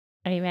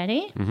Are you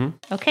ready?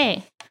 Mm-hmm.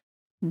 Okay.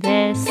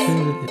 This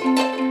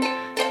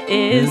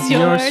is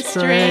your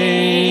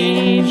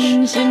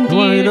strange and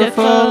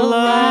beautiful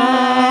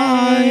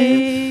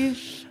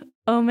life.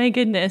 Oh my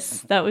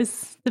goodness. That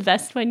was the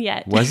best one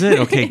yet. Was it?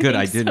 Okay, good.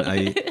 I think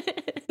didn't. so.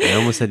 I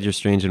almost said your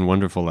strange and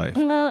wonderful life.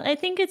 Well, I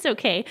think it's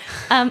okay.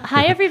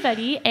 Hi,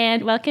 everybody,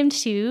 and welcome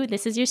to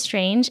This is Your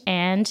Strange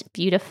and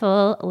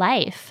Beautiful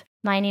Life.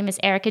 My name is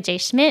Erica J.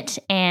 Schmidt,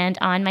 and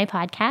on my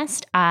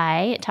podcast,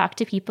 I talk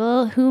to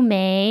people who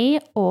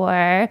may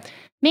or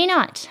may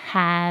not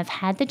have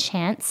had the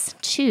chance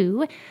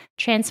to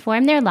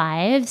transform their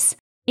lives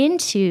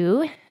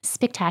into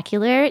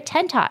spectacular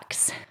TED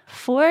Talks.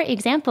 For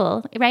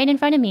example, right in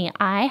front of me,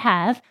 I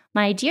have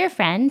my dear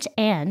friend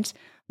and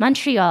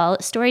Montreal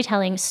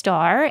storytelling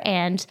star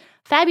and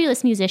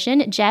fabulous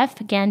musician, Jeff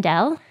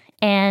Gandell.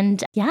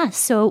 And yeah,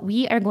 so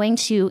we are going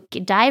to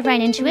dive right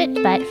into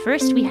it. But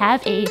first, we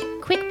have a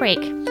quick break.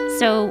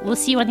 So we'll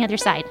see you on the other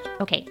side.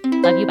 Okay,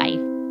 love you, bye.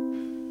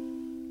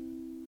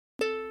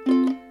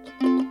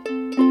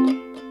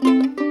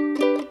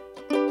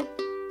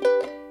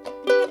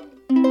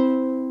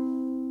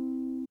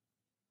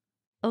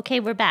 Okay,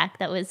 we're back.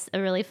 That was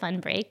a really fun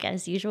break,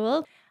 as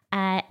usual.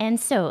 And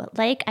so,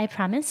 like I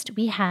promised,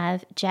 we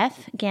have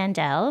Jeff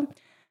Gandell.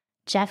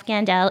 Jeff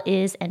Gandell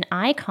is an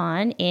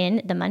icon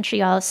in the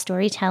Montreal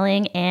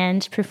storytelling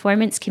and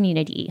performance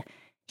community.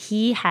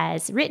 He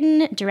has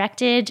written,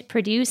 directed,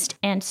 produced,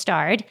 and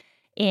starred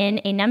in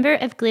a number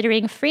of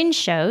glittering fringe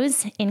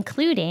shows,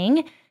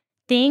 including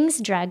Things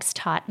Drugs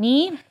Taught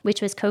Me,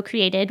 which was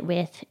co-created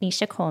with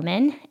Nisha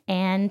Coleman,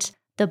 and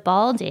The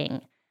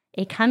Balding,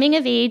 a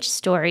coming-of-age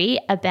story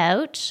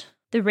about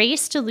the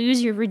race to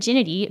lose your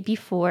virginity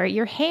before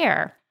your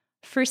hair.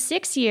 For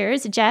 6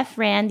 years, Jeff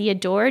ran the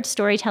adored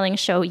storytelling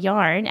show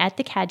Yarn at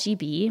the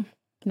KGB.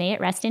 May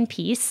it rest in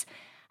peace.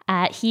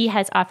 He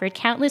has offered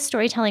countless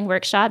storytelling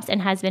workshops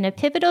and has been a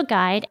pivotal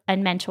guide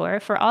and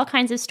mentor for all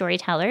kinds of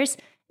storytellers,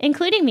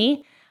 including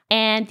me.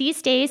 And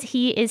these days,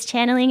 he is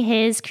channeling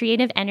his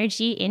creative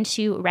energy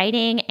into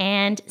writing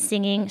and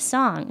singing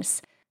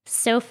songs.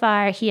 So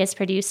far, he has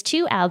produced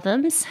 2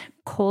 albums,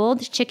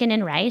 Cold Chicken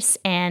and Rice,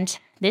 and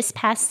this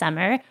past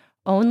summer,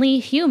 Only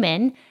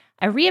Human,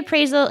 a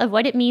reappraisal of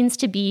what it means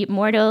to be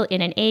mortal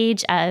in an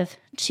age of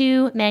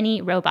too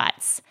many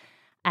robots.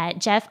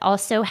 Jeff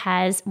also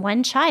has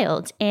 1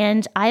 child,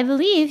 and I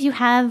believe you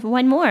have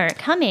 1 more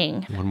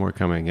coming. 1 more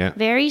coming, yeah.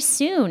 Very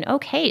soon.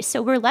 Okay,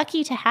 so we're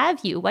lucky to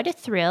have you. What a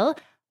thrill.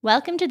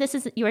 Welcome to This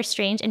is Your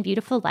Strange and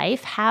Beautiful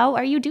Life. How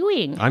are you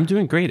doing? I'm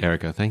doing great,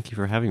 Erica. Thank you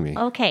for having me.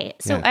 Okay,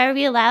 so Are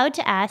we allowed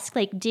to ask,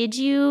 did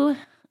you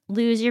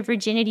lose your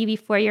virginity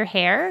before your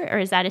hair, or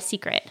is that a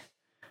secret?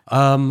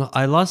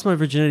 I lost my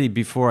virginity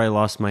before I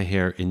lost my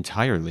hair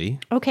entirely.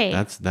 Okay.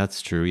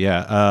 That's true.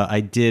 Yeah.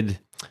 I did.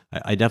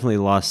 I definitely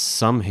lost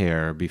some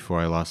hair before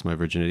I lost my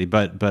virginity,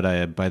 but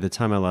by the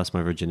time I lost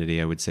my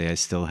virginity, I would say I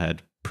still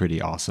had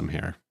pretty awesome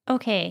hair.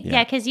 Okay.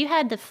 Yeah, because you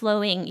had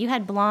you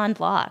had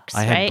blonde locks,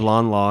 I had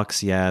blonde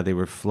locks. Yeah, they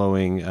were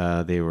flowing.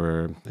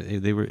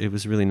 It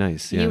was really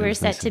nice. Yeah, you were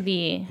set to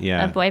be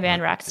a boy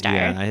band rock star.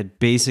 Yeah, I had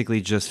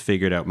basically just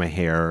figured out my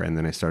hair, and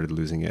then I started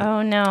losing it.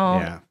 Oh no.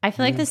 Yeah. I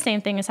feel like the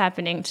same thing is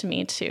happening to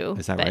me too.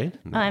 Is that right?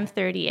 No. I'm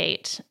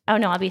 38. Oh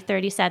no, I'll be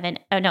 37.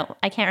 Oh no,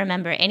 I can't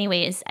remember.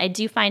 Anyways, I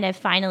do find I've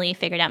finally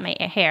figured out my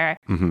hair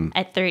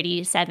at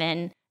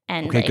 37.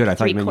 And okay, good. I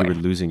thought you meant you were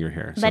losing your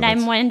hair. But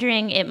I'm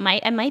wondering,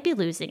 I might be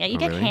losing it. You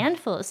get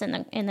handfuls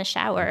in the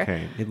shower.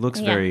 Okay, it looks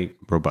very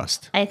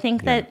robust. I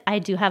think that I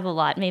do have a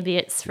lot. Maybe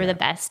it's for the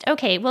best.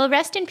 Okay, well,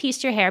 rest in peace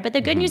to your hair. But the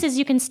good news is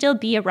you can still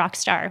be a rock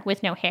star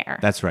with no hair.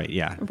 That's right.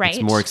 Yeah, right.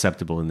 It's more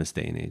acceptable in this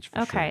day and age.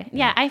 Okay. Sure.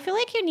 Yeah, I feel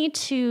like you need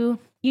to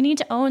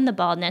own the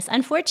baldness.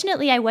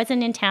 Unfortunately, I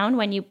wasn't in town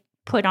when you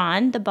put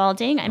on the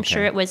balding. I'm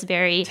sure it was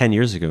 10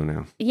 years ago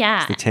now.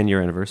 Yeah, it's the 10-year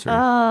anniversary.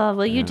 Oh,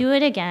 will you do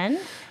it again?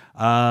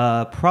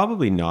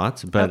 Probably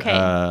not, but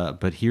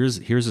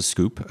here's a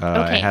scoop.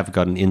 I have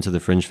gotten into the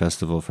Fringe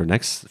Festival for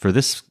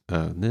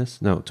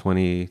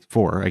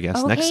 24, I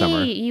guess, next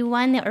summer. You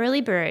won the early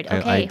bird.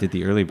 Okay. I did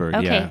the early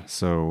bird, yeah.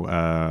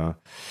 So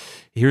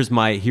here's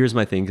my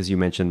thing, because you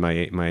mentioned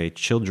my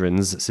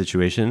children's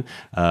situation.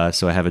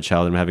 So I have a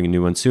child and I'm having a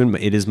new one soon,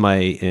 but it is my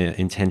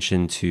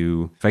intention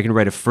to, if I can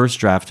write a first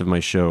draft of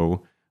my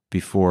show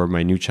before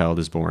my new child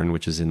is born,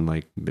 which is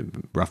in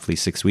roughly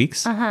 6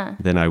 weeks,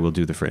 then I will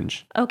do the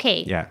Fringe.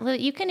 Okay. Yeah. Well,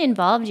 you can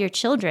involve your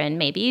children,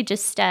 maybe.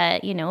 Just,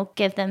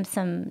 give them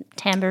some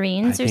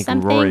tambourines or something.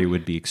 I think Rory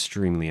would be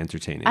extremely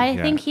entertaining. I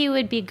think he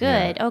would be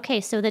good. Yeah. Okay,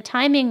 so the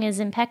timing is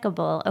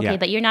impeccable. Okay,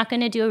 but you're not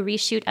going to do a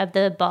reshoot of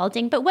the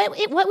balding. But what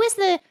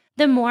was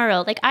the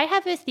moral? I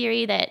have a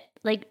theory that,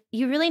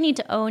 you really need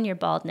to own your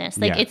baldness.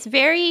 It's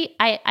very,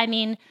 I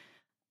mean,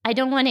 I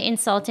don't want to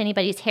insult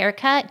anybody's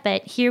haircut,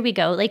 but here we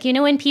go.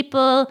 When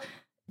people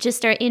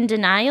just are in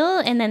denial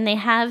and then they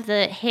have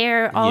the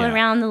hair all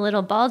around the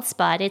little bald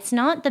spot, it's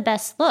not the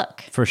best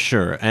look. For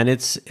sure. And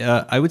it's,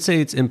 I would say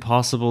it's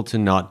impossible to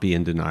not be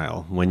in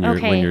denial when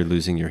you're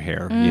losing your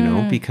hair,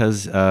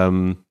 because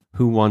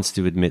who wants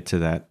to admit to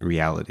that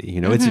reality?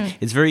 You know,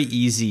 it's very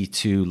easy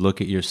to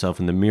look at yourself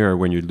in the mirror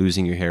when you're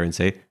losing your hair and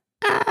say,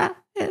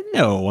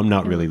 no, I'm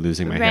not really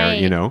losing my hair,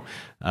 you know,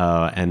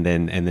 and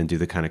then do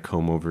the kind of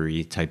comb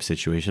over-y type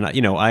situation.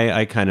 You know,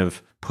 I kind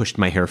of pushed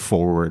my hair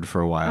forward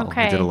for a while.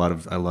 Okay. I did a lot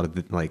of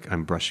like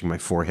I'm brushing my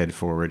forehead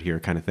forward here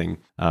kind of thing.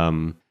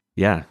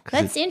 Yeah.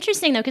 That's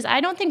interesting, though, because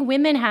I don't think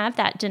women have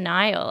that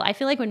denial. I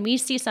feel like when we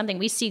see something,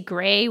 we see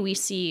gray, we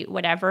see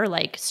whatever,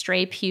 like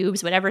stray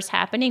pubes, whatever's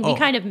happening, we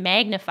kind of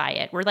magnify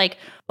it. We're like,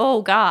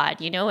 oh,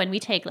 God, you know, and we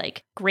take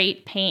like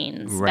great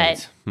pains.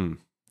 Right.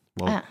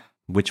 Well,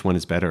 which one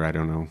is better? I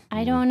don't know.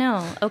 I don't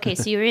know. Okay,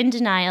 so you're in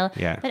denial.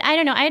 Yeah. But I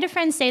don't know. I had a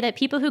friend say that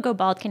people who go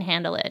bald can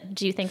handle it.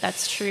 Do you think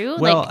that's true?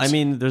 Well, I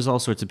mean, there's all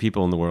sorts of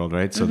people in the world,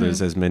 right? So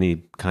there's as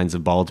many kinds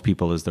of bald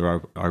people as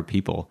there are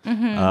people.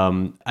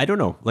 I don't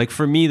know. Like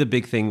for me, the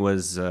big thing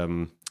was,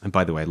 and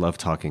by the way, I love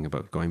talking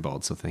about going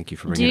bald, so thank you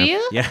for bringing it up. Do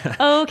you? Yeah.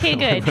 Oh, okay,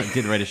 good. I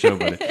did write a show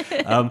about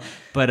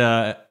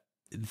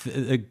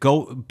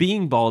it.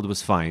 Being bald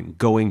was fine.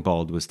 Going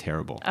bald was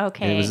terrible.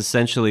 Okay. And it was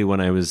essentially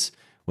when I was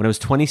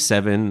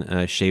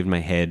 27, shaved my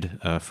head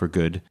for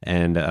good,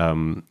 and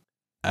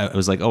I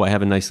was like, oh, I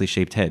have a nicely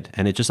shaped head,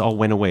 and it just all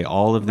went away.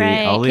 All of the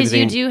because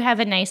you do have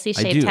a nicely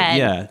shaped head.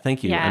 Yeah,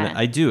 thank you. Yeah. And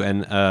I do,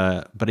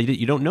 but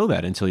you don't know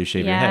that until you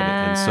shave your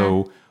head, and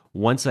so.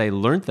 Once I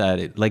learned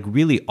that, like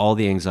really all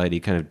the anxiety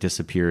kind of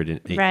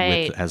disappeared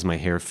as my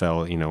hair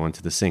fell, you know,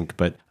 onto the sink.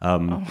 But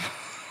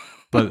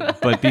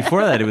but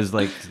before that, it was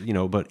like, you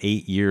know, about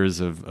 8 years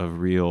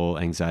of real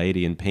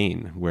anxiety and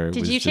pain.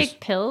 Did you take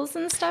pills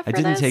and stuff? I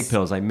didn't take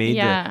pills. I made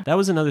that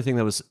was another thing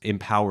that was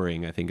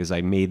empowering, I think, is I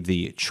made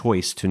the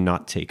choice to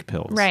not take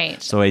pills. Right.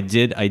 So I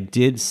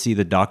did see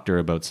the doctor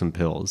about some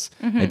pills.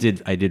 I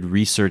did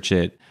research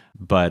it.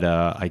 But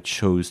I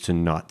chose to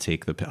not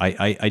take the pill.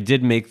 I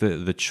did make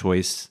the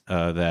choice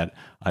that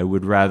I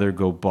would rather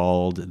go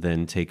bald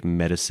than take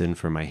medicine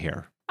for my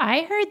hair.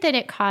 I heard that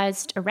it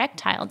caused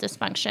erectile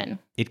dysfunction.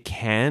 It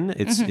can.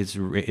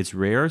 It's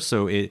rare.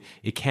 So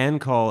it can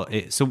call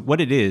it. So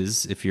what it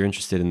is, if you're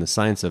interested in the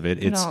science of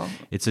it,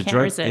 it's a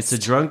drug. It's a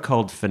drug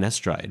called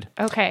finasteride.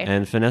 Okay.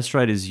 And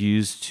finasteride is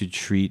used to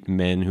treat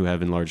men who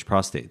have enlarged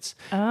prostates.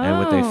 And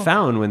what they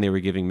found when they were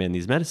giving men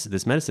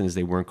this medicine is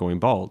they weren't going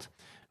bald.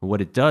 What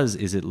it does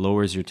is it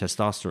lowers your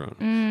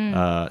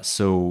testosterone.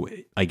 So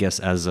I guess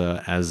as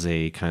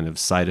a kind of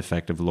side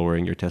effect of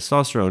lowering your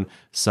testosterone,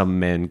 some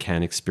men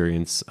can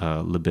experience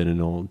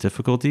libidinal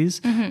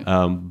difficulties.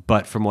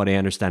 But from what I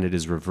understand, it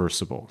is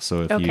reversible.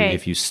 So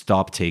if you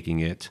stop taking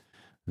it,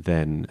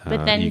 then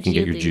you can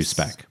get your juice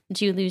back.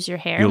 Do you lose your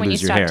hair when you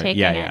stop taking it?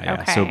 Yeah.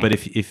 Okay. So, but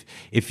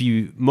if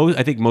you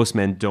I think most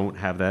men don't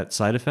have that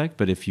side effect.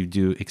 But if you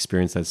do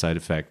experience that side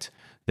effect,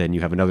 then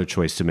you have another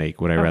choice to make.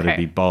 Would I rather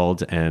be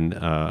bald and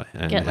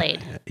get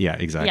laid? Yeah,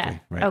 exactly. Yeah.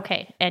 Right.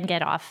 Okay, and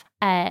get off.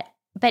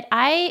 But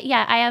I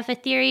have a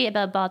theory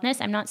about baldness.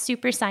 I'm not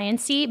super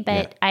sciencey,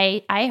 but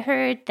I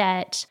heard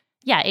that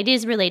it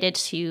is related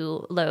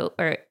to low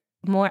or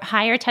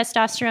higher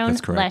testosterone,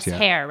 That's correct, less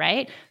hair,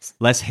 right?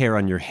 Less hair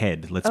on your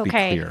head. Let's be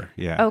clear.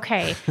 Yeah.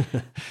 Okay.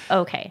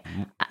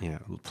 Yeah,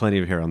 plenty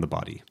of hair on the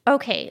body.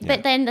 Okay,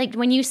 but then like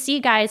when you see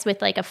guys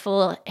with like a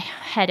full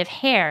head of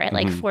hair at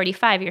like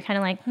 45, you're kind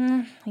of like,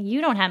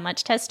 you don't have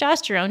much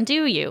testosterone,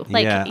 do you?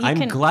 Like,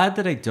 I'm glad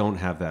that I don't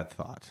have that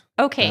thought.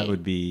 Okay. That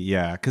would be,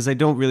 because I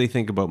don't really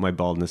think about my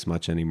baldness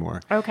much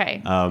anymore.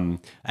 Okay.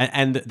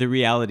 And the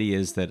reality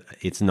is that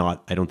it's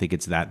not, I don't think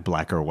it's that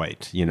black or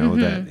white, you know,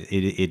 that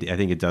I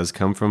think it does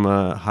come from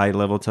a high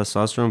level of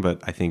testosterone,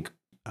 but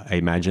I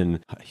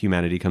imagine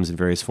humanity comes in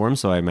various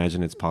forms. So I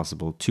imagine it's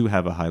possible to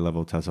have a high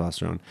level of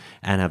testosterone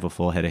and have a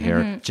full head of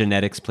hair.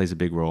 Genetics plays a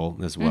big role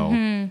as well.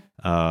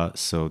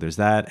 So there's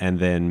that. And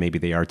then maybe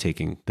they are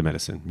taking the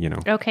medicine, you know.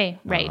 Okay,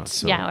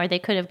 right. Or they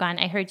could have gone,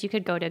 I heard you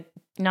could go to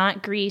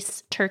not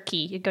Greece, Turkey.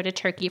 You go to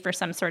Turkey for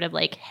some sort of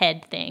like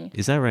head thing.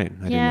 Is that right?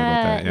 I didn't know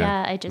about that.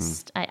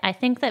 Yeah. I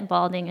think that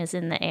balding is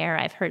in the air.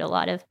 I've heard a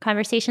lot of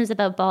conversations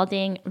about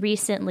balding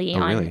recently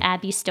on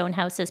Abby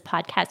Stonehouse's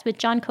podcast with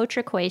John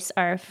Cotricois,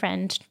 our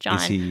friend John.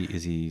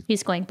 Is he?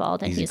 He's going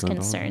bald and he's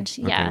concerned.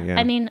 Okay, yeah.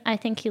 I mean, I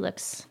think he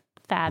looks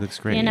fab. Looks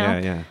great. You know?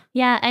 Yeah.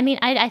 Yeah. I mean,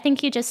 I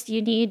think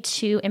you need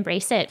to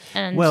embrace it.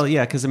 And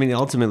because I mean,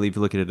 ultimately, if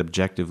you look at it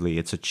objectively,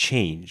 it's a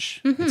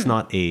change. It's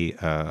not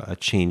a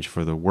change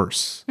for the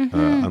worse,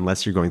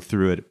 unless you're going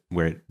through it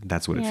where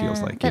that's what it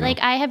feels like. But like,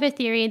 I have a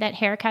theory that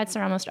haircuts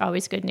are almost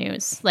always good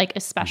news, like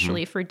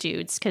especially for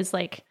dudes, because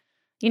like,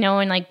 you know,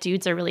 when like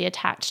dudes are really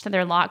attached to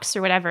their locks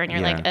or whatever, and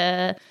you're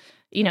like,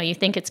 you know, you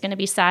think it's going to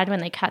be sad when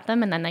they cut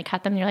them, and then they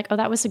cut them, and you're like,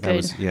 oh, it was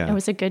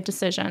a good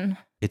decision.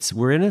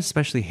 We're in an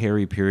especially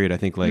hairy period. I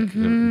think like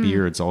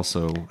beards have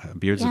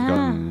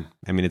gotten,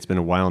 I mean, it's been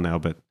a while now,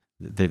 but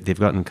they've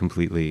gotten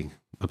completely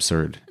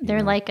absurd.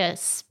 They're like a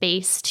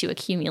space to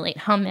accumulate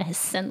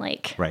hummus and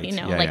like, you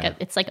know,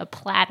 it's like a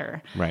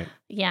platter. Right.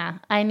 Yeah.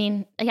 I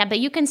mean, but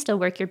you can still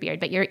work your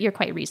beard, but you're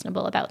quite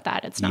reasonable about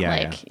that. It's not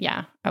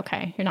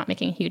okay. You're not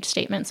making huge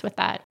statements with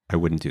that. I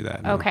wouldn't do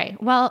that. No. Okay.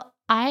 Well,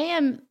 I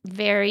am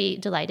very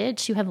delighted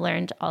to have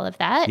learned all of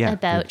that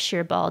about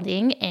sheer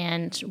balding,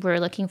 and we're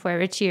looking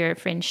forward to your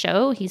Fringe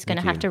show. He's going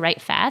to have to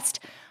write fast.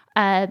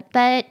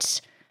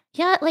 But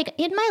yeah, like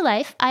in my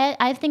life,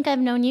 I think I've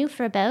known you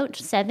for about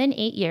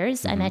 7-8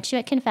 years. I met you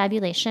at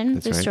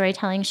Confabulation, the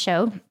storytelling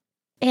show.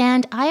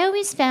 And I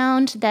always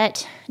found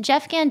that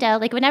Jeff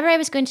Gandell, like whenever I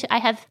was I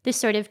have this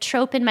sort of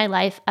trope in my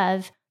life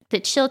of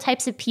the chill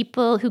types of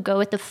people who go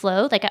with the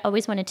flow. Like I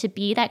always wanted to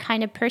be that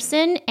kind of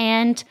person.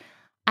 And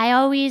I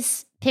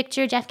always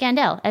picture Jeff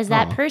Gandell as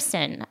that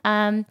person.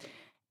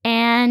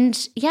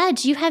 And yeah,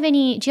 do you have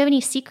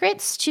any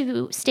secrets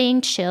to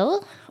staying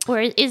chill?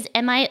 Or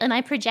am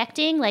I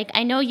projecting? Like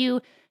I know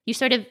you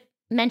sort of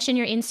mention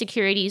your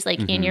insecurities like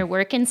in your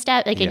work and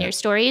stuff, like in your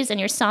stories and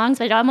your songs,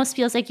 but it almost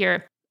feels like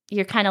you're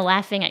kind of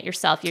laughing at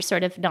yourself. You're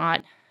sort of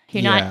not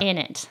in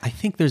it. I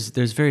think there's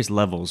various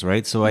levels,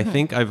 right? So I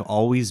think I've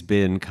always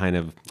been kind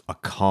of a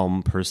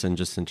calm person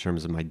just in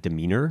terms of my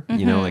demeanor.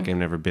 You know, like I've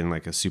never been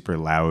like a super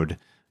loud,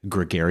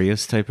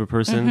 gregarious type of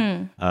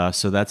person.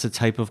 So that's a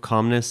type of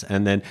calmness.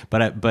 And then,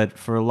 but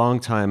for a long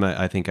time,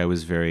 I think I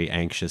was very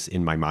anxious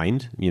in my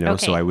mind, you know,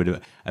 so I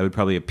would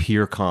probably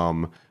appear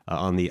calm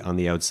on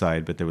the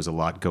outside, but there was a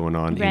lot going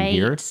on in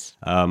here.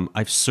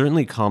 I've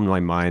certainly calmed my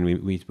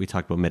mind. We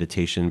talked about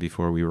meditation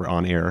before we were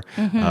on air.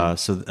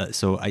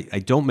 So I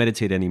don't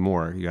meditate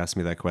anymore. You asked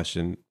me that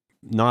question.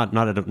 Not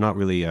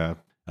really a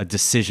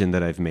decision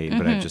that I've made,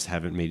 but I just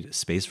haven't made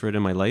space for it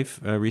in my life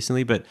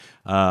recently. But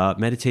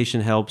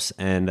meditation helps,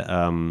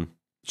 and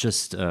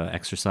just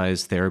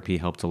exercise therapy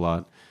helped a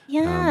lot.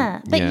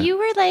 But you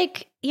were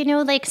like, you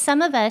know, like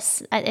some of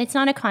us, it's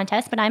not a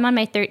contest, but I'm on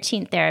my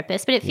 13th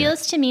therapist. But it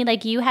feels to me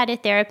like you had a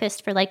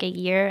therapist for like a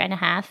year and a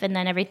half, and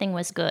then everything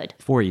was good.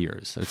 4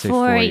 years. I'd say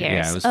 4 years.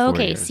 Yeah, it was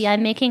 4 years. See,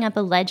 I'm making up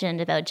a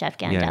legend about Jeff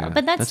Gandell,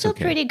 but that's still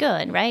pretty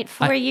good, right?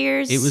 4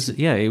 years. It was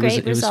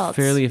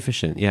fairly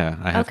efficient. Yeah,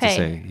 I have to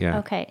say. Yeah.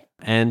 Okay.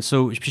 And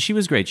so she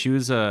was great. She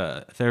was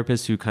a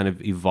therapist who kind of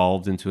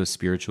evolved into a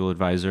spiritual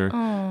advisor,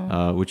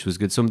 which was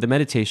good. So the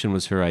meditation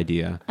was her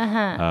idea,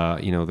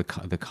 you know,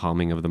 the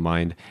calming of the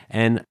mind.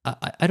 And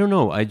I don't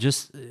know, I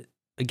just,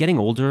 getting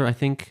older, I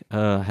think,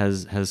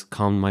 has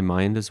calmed my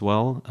mind as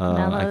well.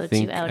 I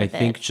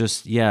think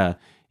just, in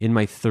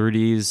my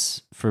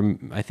 30s,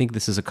 I think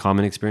this is a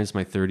common experience.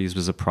 My 30s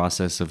was a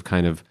process of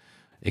kind of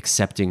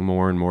accepting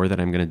more and more that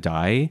I'm going to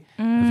die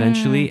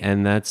eventually.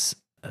 And that's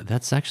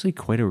actually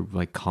quite a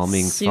like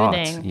calming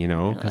thought, you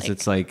know, because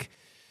it's like,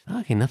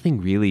 okay,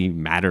 nothing really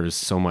matters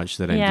so much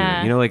that I'm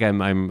doing. You know, like I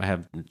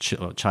have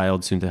a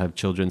child, soon to have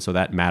children, so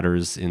that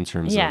matters in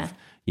terms of,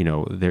 you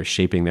know, they're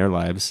shaping their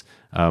lives,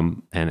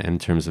 and in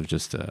terms of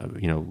just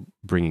you know,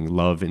 bringing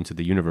love into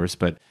the universe.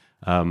 But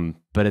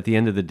at the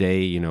end of the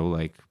day, you know,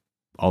 like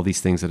all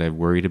these things that I've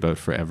worried about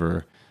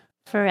forever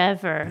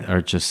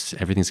are just,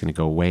 everything's going to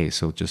go away.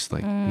 So just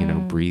like you know,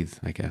 breathe,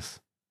 I guess.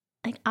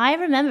 Like I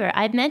remember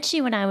I met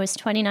you when I was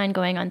 29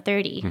 going on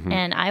 30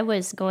 and I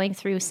was going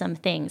through some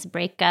things,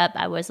 breakup.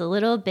 I was a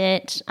little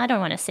bit, I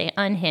don't want to say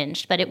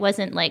unhinged, but it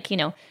wasn't like, you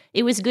know,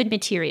 it was good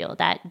material.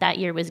 That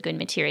year was good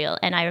material.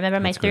 And I remember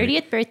my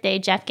 30th birthday,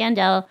 Jeff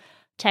Gandell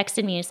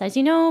texted me and says,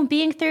 you know,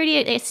 being 30,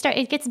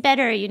 it gets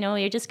better. You know,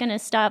 you're just going to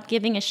stop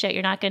giving a shit.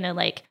 You're not going to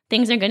like,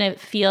 you're going to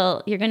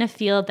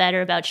feel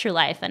better about your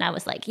life. And I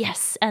was like,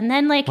 yes. And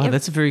then like, wow,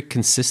 that's a very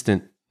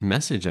consistent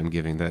message I'm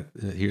giving that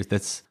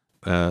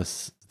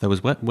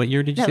was what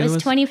year did you say it was? That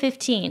was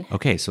 2015.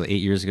 Okay, so 8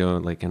 years ago,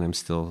 like, and I'm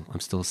still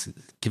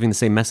giving the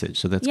same message,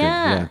 so that's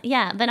good.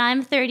 Yeah, but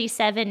I'm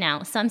 37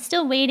 now, so I'm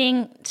still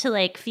waiting to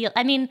like feel.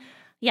 I mean,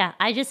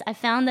 I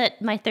found that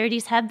my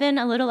 30s have been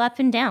a little up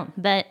and down,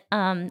 but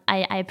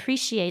I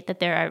appreciate that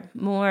there are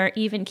more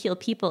even keel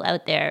people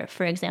out there.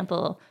 For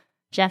example,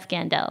 Jeff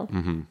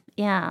Gandell.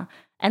 Yeah.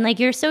 And like,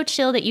 you're so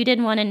chill that you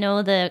didn't want to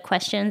know the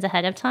questions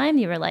ahead of time.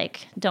 You were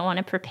like, don't want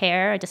to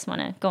prepare. I just want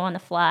to go on the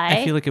fly.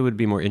 I feel like it would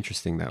be more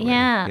interesting that way.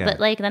 Yeah. But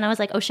like, then I was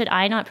like, oh, should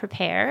I not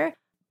prepare?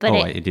 But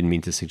I didn't mean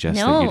to suggest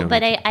that you don't.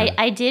 But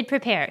I did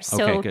prepare.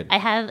 So okay, good. I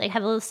have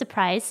a little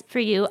surprise for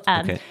you.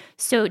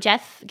 So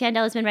Jeff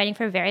Gandell has been writing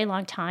for a very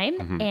long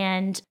time.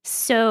 And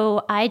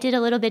so I did a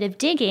little bit of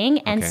digging.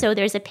 And so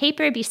there's a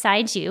paper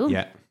beside you.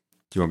 Yeah.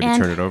 Do you want me to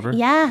turn it over?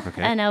 Yeah.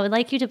 Okay. And I would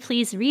like you to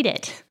please read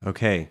it.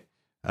 Okay.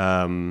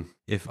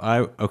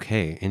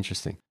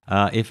 Interesting.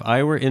 If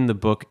I were in the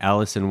book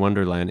Alice in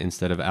Wonderland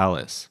instead of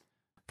Alice,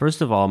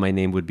 first of all, my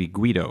name would be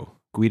Guido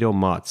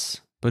Motz.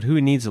 But who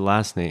needs a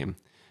last name?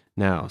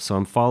 Now, so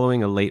I'm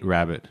following a late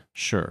rabbit.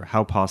 Sure,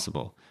 how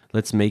possible?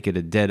 Let's make it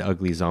a dead,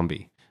 ugly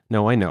zombie.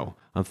 No, I know.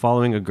 I'm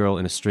following a girl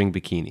in a string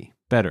bikini.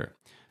 Better.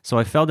 So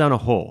I fell down a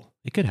hole.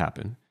 It could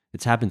happen.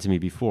 It's happened to me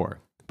before.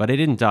 But I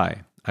didn't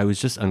die. I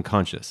was just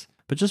unconscious.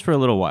 But just for a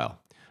little while.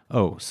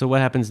 Oh, so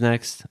what happens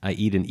next? I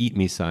eat an eat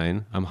me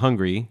sign. I'm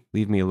hungry.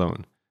 Leave me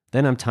alone.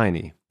 Then I'm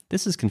tiny.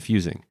 This is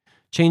confusing.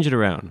 Change it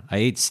around. I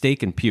ate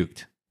steak and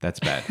puked.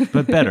 That's bad,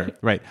 but better.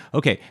 Right.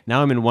 Okay,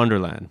 now I'm in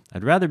Wonderland.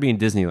 I'd rather be in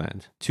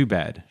Disneyland. Too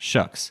bad.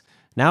 Shucks.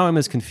 Now I'm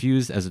as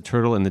confused as a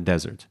turtle in the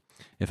desert.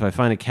 If I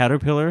find a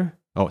caterpillar...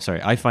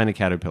 I find a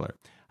caterpillar.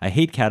 I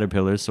hate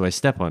caterpillars, so I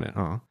step on it.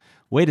 Oh.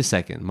 Wait a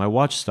second, my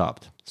watch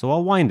stopped. So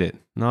I'll wind it.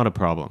 Not a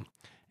problem.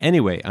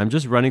 Anyway, I'm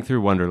just running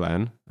through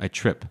Wonderland. I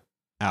trip.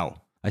 Ow.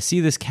 I see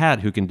this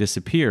cat who can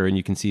disappear and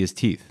you can see his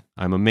teeth.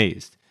 I'm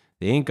amazed.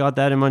 They ain't got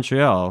that in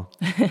Montreal.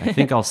 I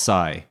think I'll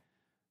sigh.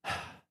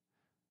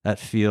 That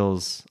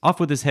feels... Off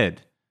with his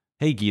head.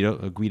 Hey,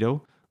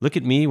 Guido, look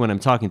at me when I'm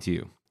talking to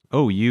you.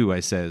 Oh, you, I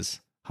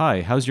says.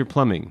 Hi, how's your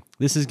plumbing?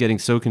 This is getting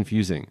so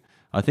confusing.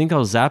 I think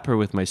I'll zap her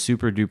with my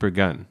super duper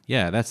gun.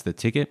 Yeah, that's the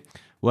ticket.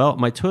 Well,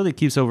 my toilet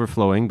keeps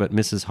overflowing, but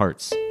misses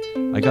hearts.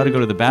 I gotta go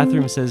to the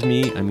bathroom, says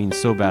me. I mean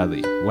so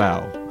badly.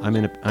 Wow, I'm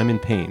in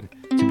pain.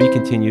 To be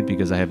continued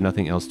because I have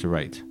nothing else to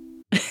write.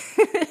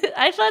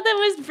 I thought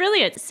that was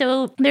brilliant.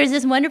 So there's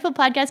this wonderful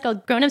podcast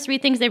called Grown Ups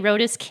Read Things They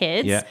Wrote as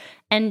Kids. Yeah.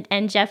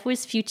 And Jeff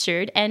was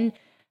featured. And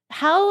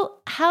how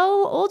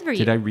old were you?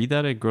 Did I read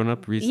that at Grown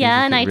Up Read Things?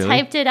 Yeah, and I really?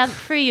 typed it up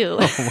for you.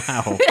 Oh,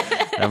 wow.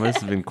 That must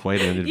have been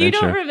quite an adventure. You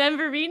don't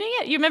remember reading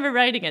it? You remember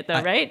writing it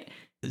though, right?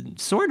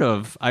 Sort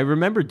of. I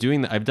remember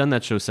doing that. I've done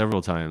that show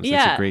several times.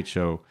 Yeah. It's a great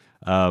show.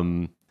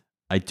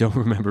 I don't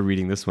remember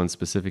reading this one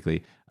specifically.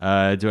 Do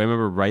I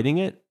remember writing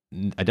it?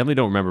 I definitely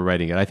don't remember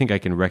writing it. I think I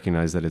can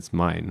recognize that it's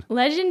mine.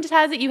 Legend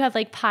has it you have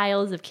like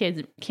piles of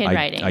kid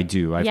writing. I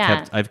do.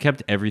 I've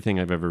kept everything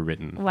I've ever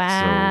written.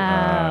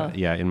 Wow. So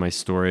yeah, in my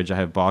storage I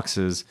have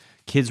boxes,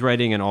 kids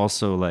writing, and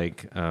also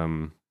like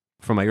from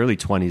my early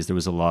 20s there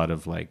was a lot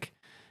of like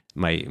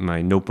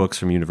my notebooks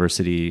from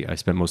university. I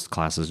spent most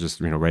classes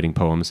just writing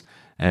poems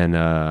and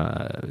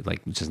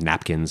like just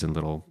napkins and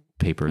little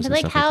papers. But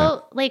and like stuff how like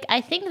that. like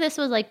I think this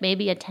was like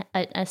maybe an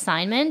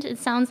assignment. It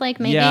sounds like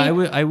maybe. Yeah,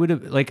 I would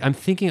have like I'm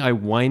thinking I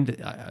wind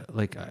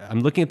like I'm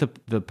looking at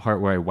the part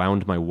where I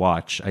wound my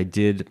watch. I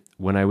did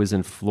when I was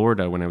in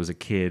Florida when I was a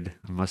kid.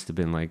 I must have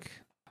been like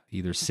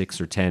either 6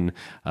 or 10.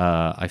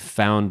 I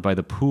found by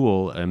the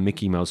pool a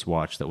Mickey Mouse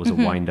watch that was a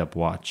wind up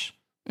watch.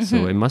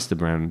 So I must have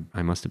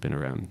been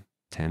around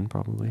 10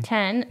 probably.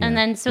 10 Yeah. and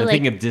then so I'm like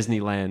thinking of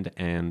Disneyland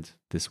and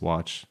this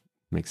watch.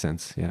 Makes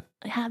sense, yeah.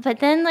 yeah,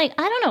 but then like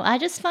I don't know, I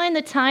just find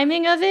the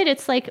timing of it,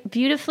 it's like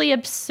beautifully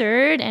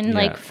absurd and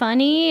like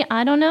funny.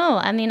 I don't know.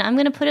 I mean, I'm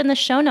gonna put it in the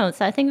show notes.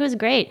 I think it was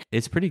great.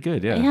 It's pretty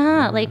good, yeah.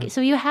 Yeah, like so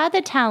you had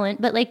the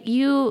talent, but like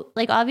you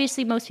like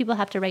obviously most people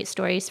have to write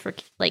stories for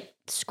like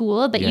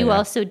school, but you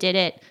also did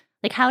it.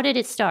 Like how did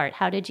it start?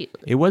 How did you?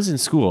 It was in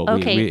school.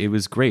 Okay. It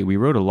was great. We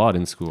wrote a lot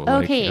in school,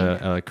 Okay.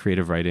 like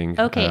creative writing.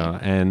 Okay.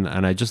 And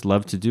I just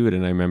loved to do it.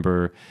 And I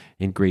remember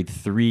in grade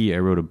 3, I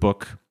wrote a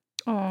book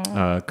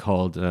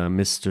called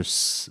Mr.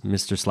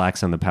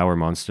 Slacks and the Power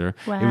Monster.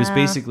 Wow. It was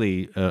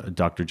basically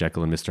Dr.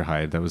 Jekyll and Mr.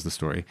 Hyde. That was the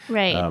story.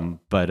 Right.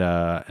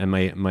 And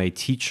my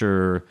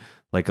teacher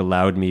like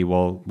allowed me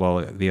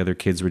while the other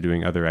kids were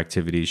doing other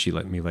activities. She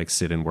let me like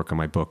sit and work on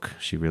my book.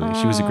 She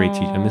was a great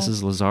teacher. And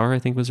Mrs. Lazar, I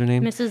think was her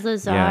name. Mrs.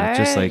 Lazar. Yeah,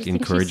 just like You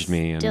think encouraged she's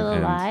me. Still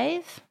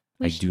alive?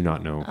 I do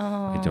not know.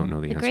 I don't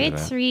know the answer to Grade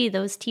that. 3,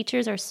 those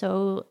teachers are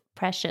so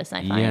precious.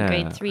 I find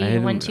grade 3,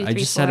 1, 2, 3, 4. I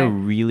just had a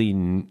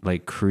really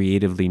like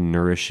creatively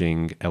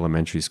nourishing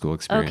elementary school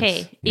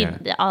experience.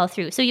 Okay, all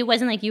through. So it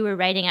wasn't like you were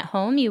writing at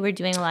home. You were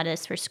doing a lot of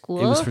this for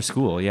school. It was for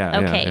school. Yeah.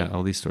 Okay. Yeah.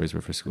 All these stories were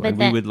for school. But and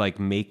we would like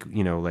make,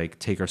 like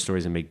take our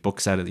stories and make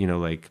books out of,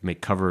 like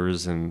make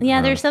covers and.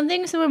 Yeah, there's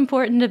something so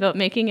important about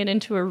making it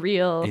into a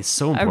real. It's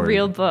so important. A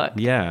real book.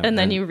 Yeah. And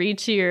then you read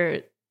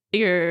to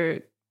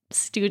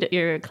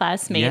your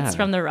classmates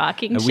from the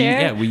rocking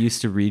chair. We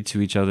used to read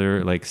to each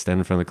other, like stand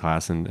in front of the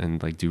class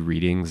and like do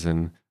readings,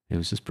 and it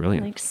was just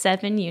brilliant. Like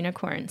 7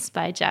 Unicorns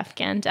by Jeff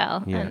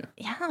Gandell. Yeah.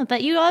 And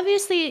but you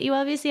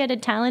obviously had a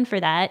talent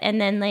for that.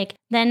 And then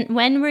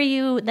when were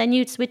you, then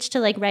you switched to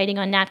like writing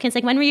on napkins?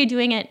 Like when were you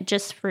doing it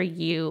just for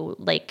you,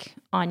 like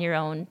on your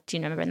own? Do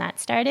you remember when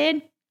that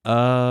started?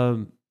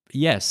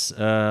 Yes,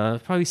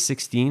 probably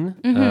 16.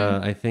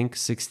 I think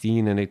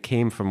 16, and it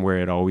came from where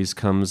it always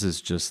comes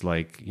is just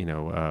like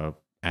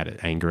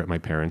anger at my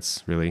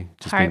parents, really,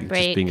 just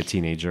being a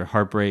teenager,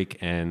 heartbreak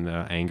and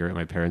anger at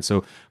my parents.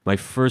 So my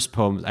first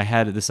poem, I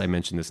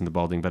mentioned this in the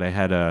Balding, but I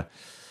had a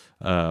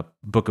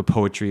book of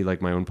poetry,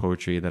 like my own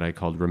poetry, that I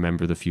called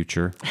 "Remember the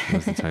Future." That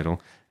was the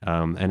title,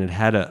 and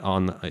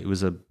it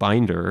was a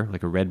binder,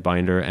 like a red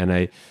binder,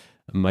 and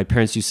my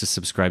parents used to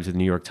subscribe to the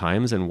New York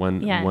Times, and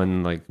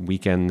one like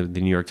weekend,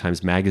 the New York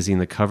Times magazine,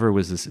 the cover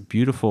was this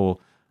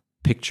beautiful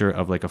picture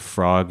of like a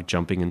frog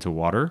jumping into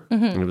water,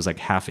 and it was like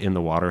half in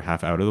the water,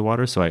 half out of the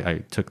water. So I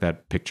took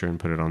that picture and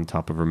put it on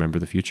top of Remember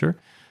the Future.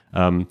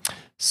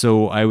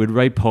 So I would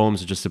write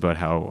poems just about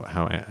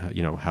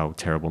how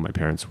terrible my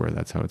parents were.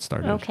 That's how it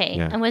started. Okay.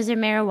 Yeah. And was there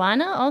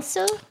marijuana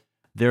also?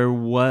 There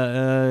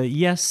was,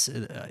 yes,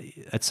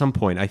 at some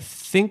point. I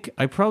think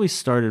I probably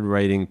started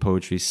writing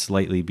poetry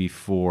slightly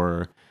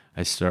before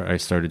I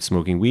started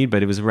smoking weed,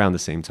 but it was around the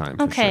same time.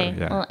 For Okay.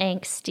 Sure. Yeah. Well,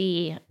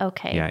 angsty.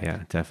 Okay.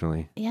 Yeah,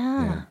 definitely.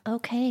 Yeah.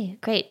 Okay.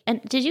 Great.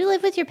 And did you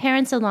live with your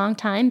parents a long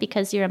time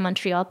because you're a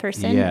Montreal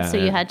person? Yeah. So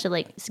you had to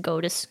like go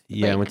to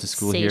I went to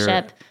school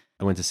here.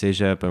 I went to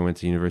Cégep. I went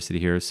to university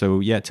here. So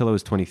yeah, till I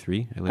was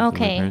 23, I lived with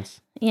my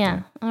parents.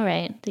 Yeah. All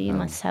right. You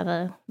must have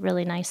a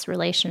really nice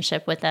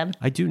relationship with them.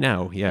 I do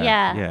now. Yeah.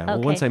 Yeah. Yeah.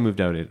 Well, once I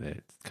moved out,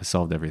 it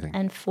solved everything.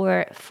 And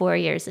 4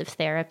 years of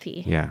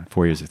therapy. Yeah.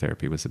 4 years of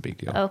therapy was a big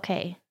deal.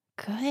 Okay.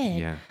 Good.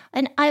 Yeah.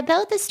 And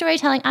about the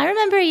storytelling, I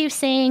remember you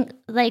saying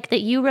like that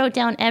you wrote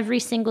down every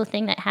single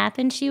thing that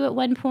happened to you at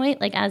one point.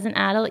 Like as an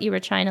adult, you were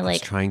trying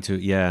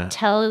to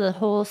tell the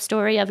whole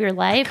story of your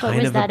life. What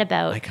was that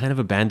about? I kind of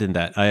abandoned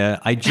that.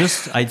 I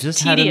just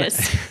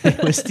tedious.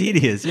 It was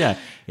tedious. Yeah.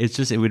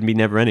 It would be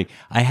never ending.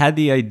 I had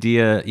the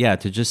idea,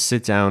 to just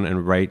sit down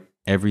and write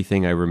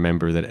everything I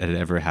remember that had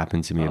ever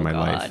happened to me in my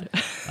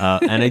life.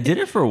 And I did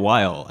it for a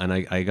while, and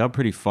I got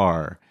pretty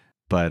far,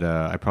 but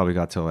I probably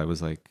got till I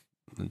was like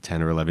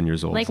 10 or 11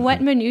 years old. Like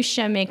what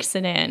minutia makes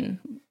it in?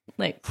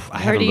 Like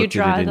where do you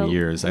draw it in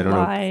years? I don't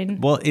know.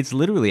 Well, it's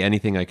literally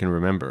anything I can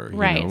remember.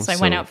 Right. So I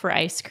went out for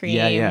ice cream.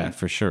 Yeah,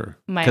 for sure.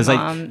 My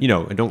mom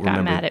I don't got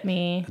remember. mad at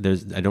me.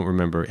 I don't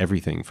remember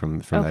everything from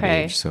that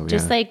age. So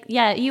just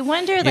you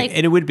wonder and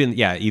it would have been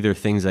either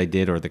things I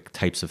did or the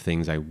types of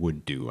things I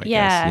would do. I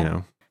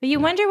guess. But you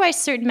wonder why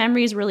certain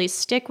memories really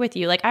stick with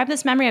you. Like I have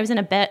this memory. I was in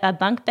a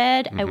bunk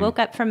bed. Mm-hmm. I woke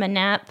up from a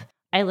nap.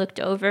 I looked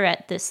over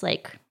at this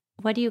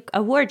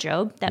a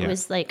wardrobe that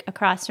was like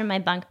across from my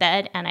bunk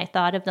bed, and I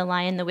thought of The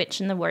Lion, the Witch,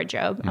 and the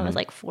Wardrobe. Mm-hmm. I was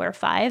like 4 or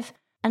 5,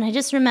 and I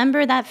just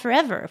remember that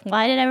forever.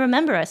 Why did I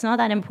remember it? It's not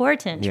that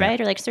important, right?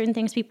 Or like certain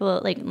things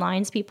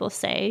lines people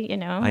say,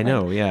 I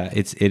know,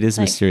 it is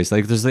mysterious.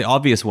 Like there's the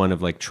obvious one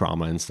of like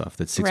trauma and stuff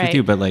that sticks with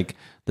you, but like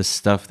the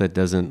stuff that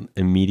doesn't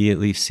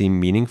immediately seem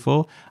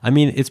meaningful. I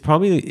mean, it's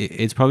probably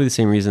the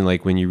same reason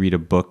like when you read a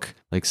book,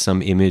 like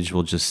some image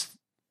will just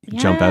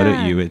jump out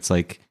at you. It's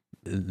like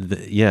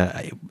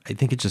I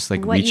think it just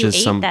like what reaches you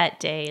ate some that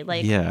day.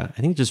 Like I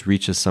think it just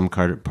reaches some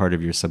part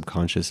of your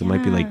subconscious. It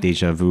might be like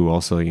deja vu,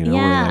 also.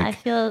 I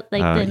feel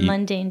like the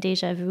mundane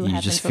deja vu. You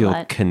just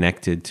feel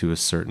connected to a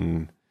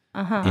certain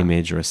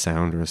image or a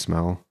sound or a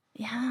smell.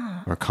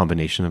 Yeah, or a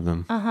combination of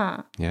them.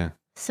 Yeah.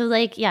 So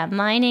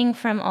mining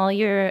from all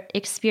your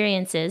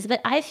experiences, but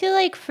I feel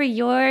like for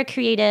your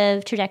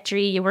creative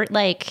trajectory, you weren't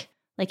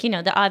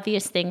the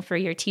obvious thing for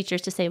your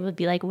teachers to say would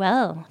be like,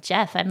 well,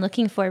 Jeff, I'm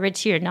looking forward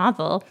to your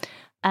novel.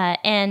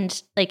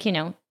 And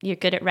you're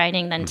good at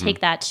writing, then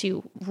take that to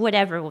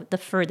whatever the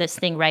furthest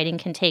thing writing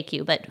can take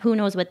you. But who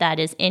knows what that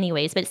is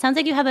anyways. But it sounds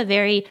like you have a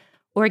very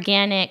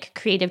organic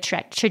creative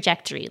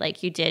trajectory.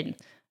 Like you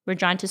were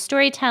drawn to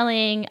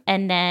storytelling,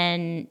 and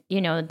then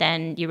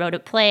you wrote a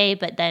play,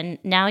 but then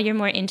now you're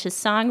more into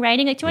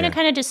songwriting. Like, do you want to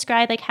kind of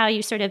describe how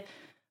you sort of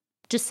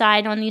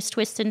decide on these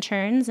twists and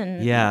turns?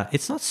 And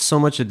it's not so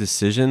much a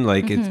decision.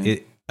 Like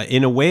it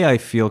in a way, I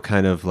feel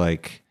kind of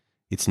like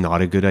it's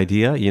not a good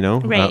idea,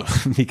 right?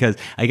 Because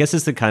I guess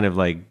it's the kind of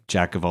like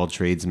jack of all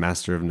trades,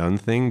 master of none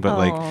thing.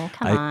 But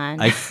come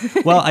on. I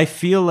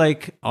feel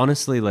like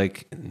honestly,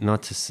 like I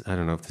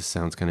don't know if this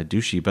sounds kind of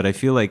douchey, but I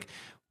feel like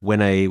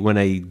when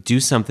I do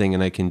something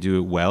and I can do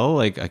it well,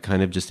 like I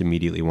kind of just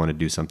immediately want to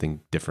do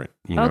something different,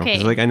 Okay.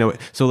 'Cause, like I know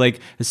it. So like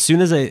as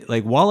soon as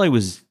while I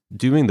was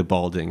doing the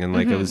balding and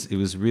it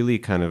was really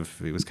kind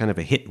of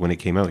a hit when it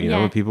came out,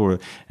 when people were,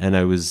 and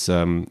I was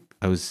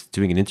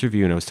doing an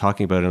interview and I was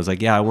talking about it and I was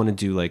like, I want to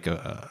do like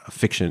a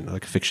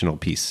fictional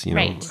piece,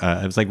 Right.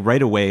 I was like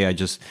right away,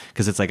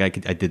 because it's like I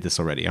did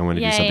this already. I want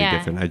to do something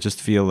different. I just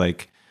feel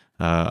like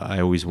I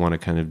always want to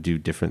kind of do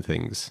different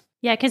things.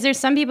 Yeah, because there's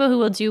some people who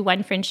will do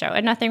one fringe show,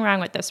 and nothing wrong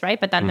with this, right?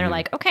 But then they're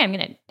like, okay, I'm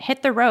going to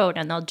hit the road,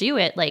 and they'll do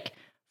it like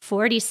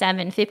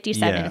 47,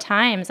 57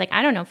 times. Like,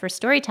 I don't know, for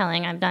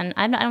storytelling, I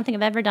don't think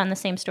I've ever done the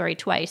same story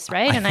twice,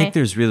 right? I think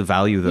there's real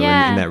value though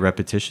in that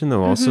repetition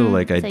though. Also,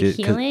 like it's I did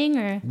healing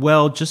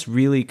or just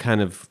really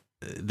kind of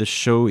the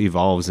show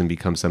evolves and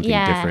becomes something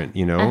different,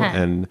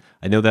 And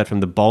I know that from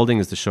the balding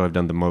is the show I've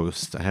done the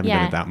most. I haven't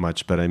done it that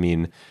much, but I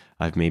mean,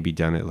 I've maybe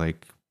done it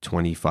like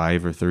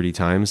 25 or 30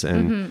 times,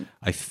 and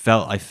I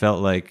felt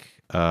like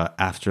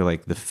after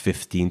like the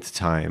 15th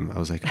time, I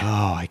was like,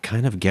 oh, I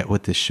kind of get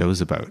what this show's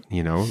about,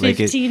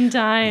 15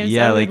 times.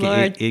 Yeah, like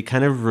it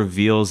kind of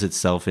reveals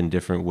itself in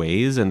different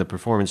ways, and the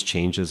performance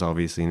changes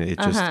obviously, and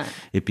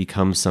it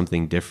becomes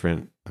something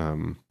different.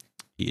 And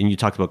you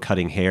talked about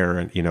cutting hair,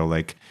 and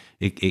like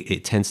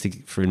it tends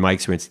to, in my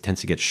experience, it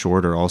tends to get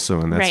shorter also,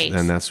 and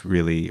that's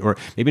really, or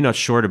maybe not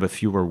shorter, but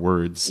fewer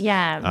words.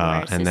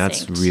 Yeah, and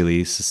that's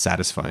really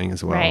satisfying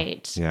as well.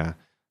 Right. Yeah.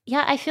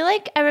 Yeah, I feel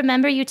like I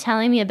remember you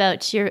telling me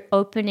about your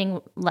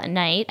opening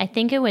night. I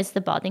think it was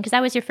the balding, because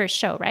that was your first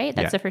show, right?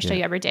 That's the first show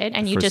you ever did,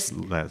 and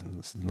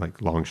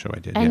like long show I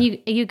did. And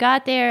you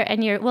got there,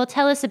 and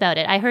tell us about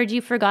it. I heard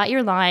you forgot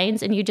your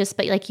lines, and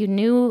but you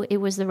knew it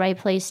was the right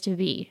place to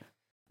be.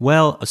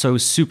 Well, so I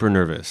was super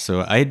nervous.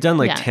 So I had done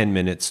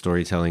 10-minute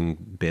storytelling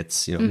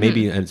bits,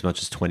 maybe as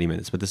much as 20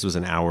 minutes, but this was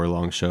an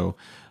hour-long show.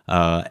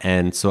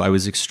 And so I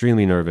was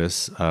extremely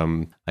nervous.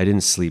 I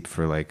didn't sleep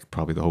for like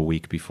probably the whole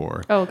week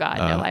before. Oh God,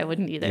 no, I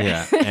wouldn't either.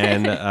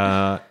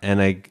 Yeah,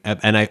 and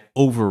I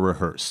over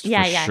rehearsed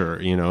for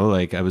sure. You know,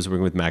 like I was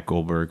working with Matt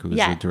Goldberg, who was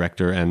the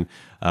director, and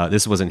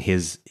this wasn't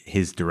his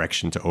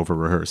direction to over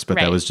rehearse, but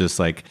that was just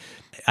like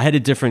I had a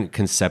different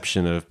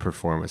conception of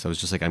performance. I was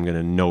just like, I'm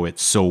gonna know it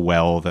so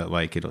well that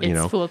like it'll,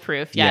 it's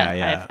foolproof.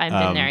 Yeah. I've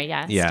been there.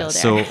 Yeah, still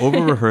there. So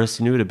over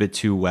rehearsed, knew it a bit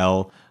too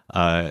well,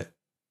 and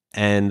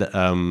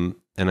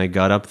I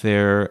got up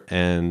there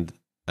and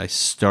I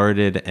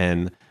started,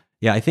 and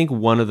I think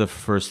one of the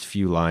first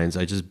few lines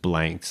I just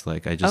blanked.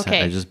 Like I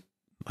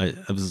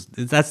was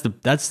that's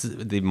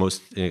the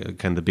most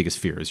kind of the biggest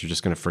fear is you're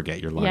just going to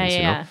forget your lines.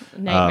 You know?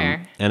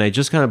 Nightmare. And I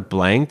just kind of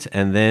blanked,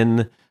 and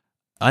then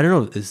I don't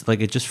know, it's like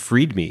it just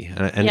freed me,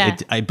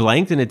 and I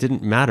blanked and it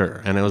didn't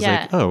matter, and I was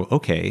like, oh,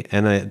 okay,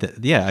 and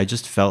I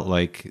just felt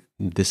like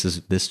this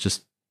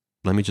just.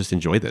 Let me just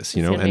enjoy this,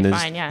 you know, and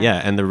fine,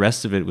 and the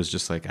rest of it was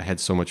just like I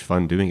had so much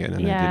fun doing it,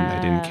 and I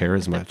didn't care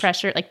as much. The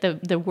pressure, like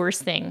the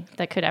worst thing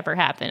that could ever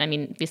happen. I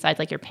mean, besides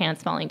like your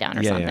pants falling down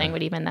or something,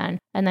 but even then,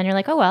 and then you're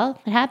like, oh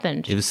well, it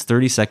happened. It was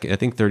 30 seconds. I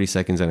think 30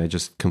 seconds, and I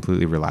just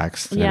completely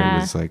relaxed. And it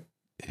was like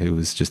it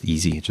was just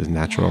easy, just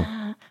natural.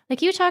 Yeah.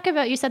 Like you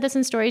said this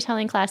in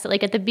storytelling class that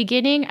like at the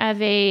beginning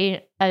of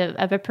a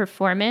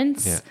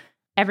performance. Yeah.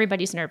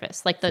 Everybody's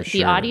nervous. Like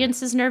the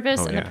audience is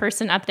nervous and the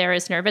person up there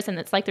is nervous. And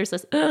it's like, there's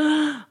this,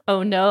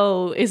 oh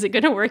no, is it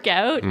going to work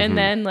out? Mm-hmm. And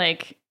then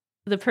like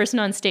the person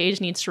on stage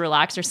needs to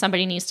relax or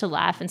somebody needs to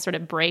laugh and sort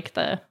of break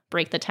the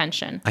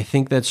tension. I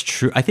think that's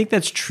true. I think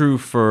that's true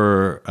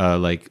for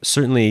like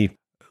certainly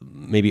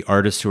maybe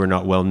artists who are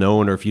not well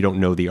known, or if you don't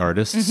know the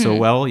artist so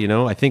well, you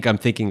know. I'm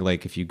thinking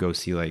like if you go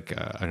see like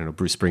I don't know,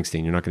 Bruce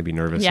Springsteen, you're not going to be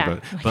nervous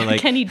about, but like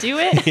can he do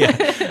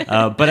it?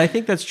 But I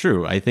think that's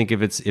true. I think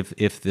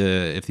if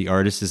the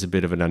artist is a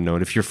bit of an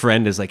unknown, if your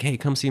friend is like, hey,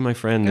 come see my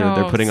friend,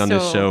 they're putting on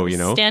this show, you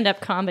know,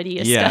 stand-up comedy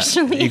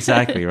especially. Yeah,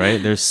 exactly,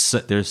 right? There's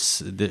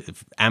the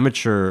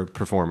amateur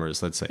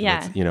performers, let's say,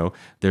 you know,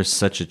 there's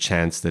such a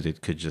chance that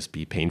it could just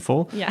be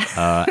painful,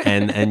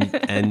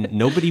 and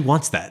nobody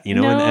wants that, you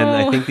know. And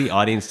I think the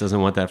audience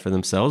doesn't want that for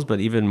themselves, but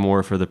even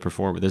more for the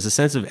performer. There's a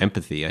sense of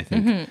empathy, I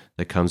think,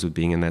 that comes with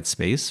being in that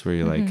space where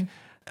you're like,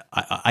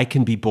 I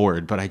can be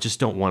bored, but I just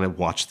don't want to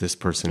watch this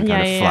person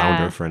kind of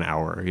flounder for an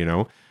hour, you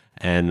know?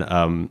 And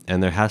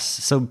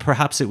so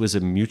perhaps it was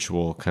a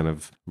mutual kind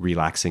of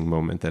relaxing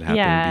moment that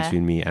happened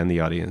between me and the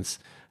audience.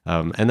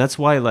 And that's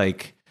why,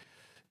 like,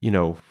 you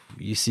know,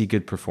 you see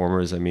good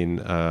performers. I mean,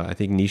 I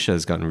think she's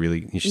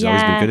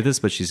always been good at this,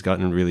 but she's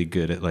gotten really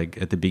good at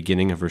like at the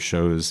beginning of her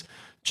shows,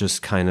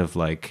 just kind of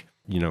like,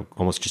 you know,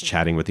 almost just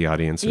chatting with the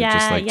audience or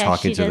just like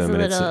talking to them,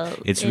 and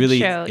it's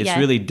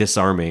really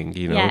disarming,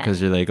 you know,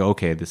 because you're like,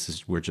 okay,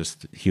 we're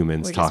just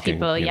humans talking,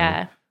 just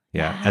people,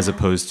 as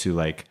opposed to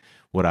like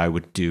what I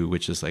would do,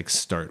 which is like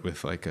start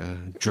with like a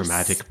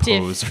dramatic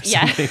pose or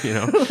something, you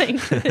know, like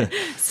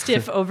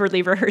stiff,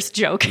 overly rehearsed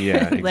joke.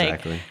 Yeah,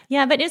 exactly.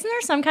 But isn't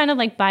there some kind of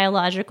like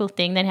biological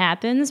thing that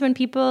happens when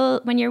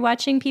you're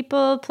watching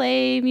people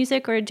play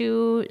music or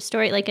do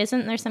story? Like,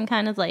 isn't there some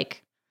kind of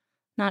like,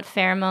 not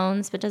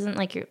pheromones, but doesn't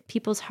like your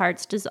people's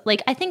hearts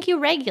like I think you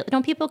regulate,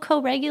 don't people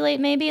co-regulate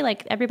maybe,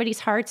 like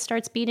everybody's heart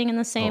starts beating in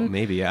the same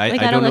maybe I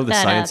don't know the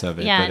science of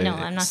it, but I'm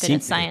not good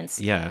at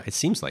science. It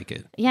seems like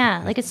it,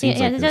 like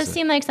it does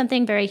seem like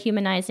something very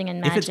humanizing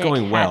and magic if it's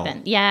going well.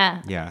 And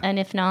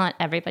if not,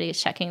 everybody's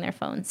checking their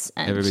phones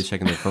and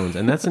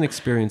that's an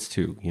experience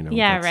too, you know.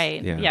 I'm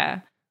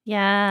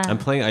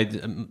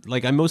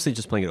mostly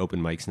just playing at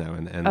open mics now,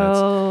 and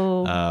that's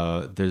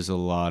there's a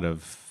lot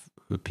of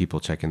people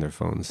checking their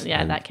phones.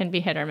 That can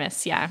be hit or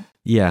miss.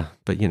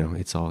 But you know,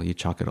 you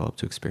chalk it all up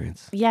to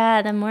experience.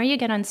 The more you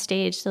get on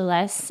stage, the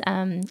less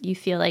you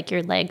feel like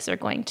your legs are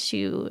going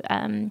to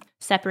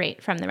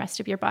separate from the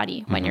rest of your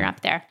body when you're up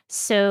there.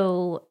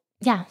 So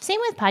same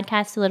with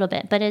podcasts a little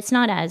bit, but I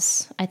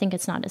think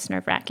it's not as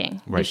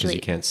nerve-wracking. Right, because you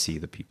can't see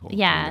the people.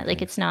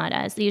 It's not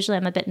as, usually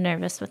I'm a bit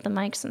nervous with the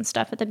mics and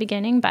stuff at the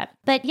beginning, but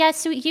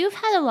so you've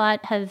had a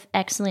lot of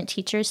excellent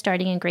teachers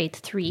starting in grade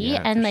 3,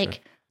 and like,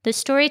 sure. The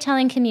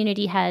storytelling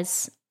community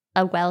has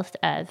a wealth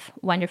of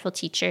wonderful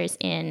teachers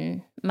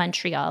in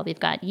Montreal. We've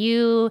got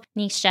you,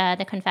 Nisha,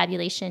 the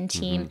Confabulation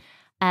team.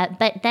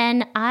 But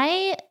then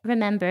I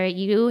remember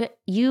you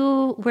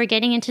were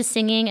getting into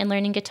singing and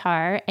learning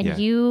guitar, and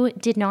you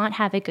did not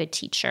have a good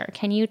teacher.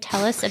 Can you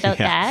tell us about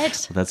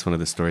that? Well, that's one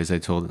of the stories I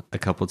told a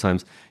couple of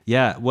times.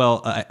 Yeah,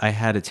 well, I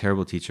had a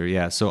terrible teacher.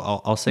 Yeah, so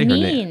I'll say her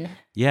name.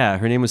 Yeah,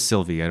 her name was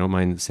Sylvie. I don't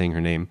mind saying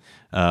her name.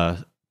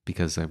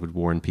 Because I would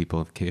warn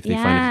people if they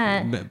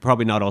find it.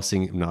 Probably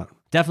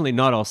definitely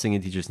not all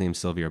singing teachers named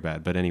Sylvie are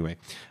bad. But anyway,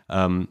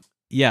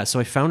 so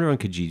I found her on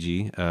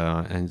Kijiji,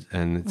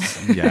 and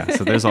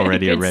so there's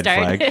already a red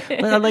flag.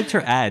 But I liked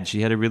her ad.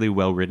 She had a really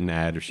well written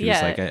ad. Or she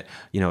was like,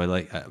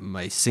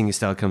 my singing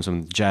style comes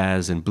from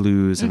jazz and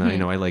blues, and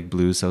I like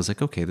blues. So I was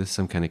like, okay, there's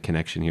some kind of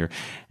connection here.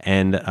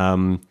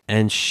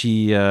 And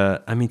she,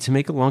 to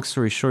make a long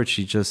story short,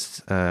 she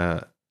just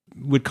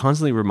would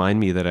constantly remind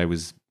me that I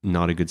was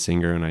not a good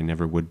singer and I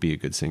never would be a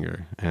good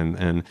singer.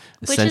 And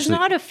which is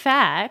not a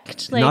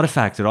fact. Not a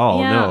fact at all,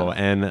 yeah. no.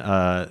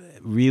 And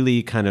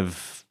really kind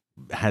of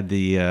had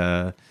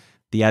the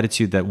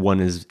attitude that one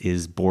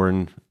is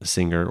born a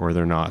singer or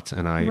they're not,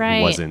 and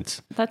I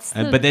wasn't.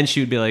 But then she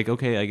would be like,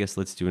 okay, I guess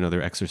let's do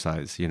another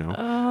exercise,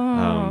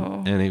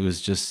 and it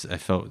was just, I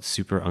felt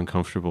super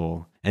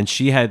uncomfortable. And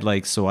she had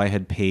so I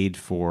had paid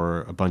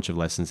for a bunch of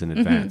lessons in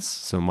advance.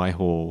 So my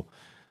whole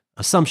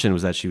assumption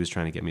was that she was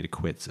trying to get me to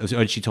quit.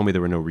 She told me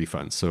there were no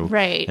refunds. So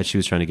that she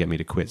was trying to get me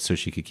to quit so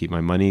she could keep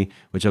my money,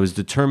 which I was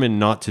determined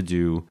not to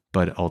do.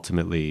 But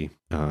ultimately,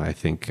 I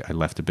think I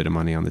left a bit of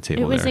money on the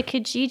table. It was a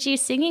Kijiji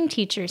singing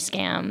teacher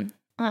scam.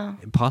 Oh.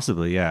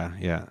 Possibly,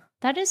 yeah.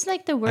 That is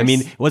the worst. I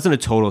mean, it wasn't a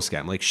total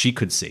scam. She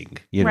could sing,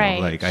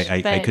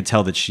 I could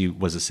tell that she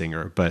was a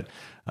singer, but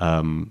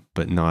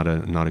not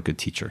a good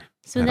teacher.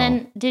 So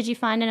then, did you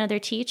find another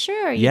teacher?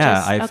 Or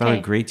I found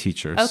a great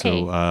teacher.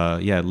 Okay. So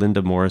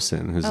Linda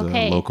Morrison, who's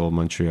a local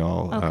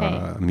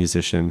Montreal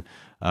musician.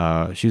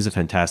 She was a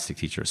fantastic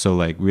teacher. So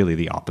really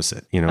the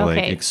opposite,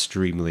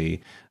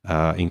 extremely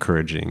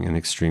encouraging and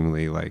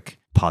extremely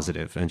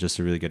positive and just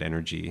a really good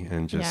energy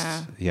and just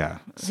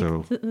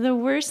so the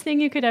worst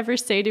thing you could ever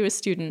say to a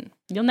student,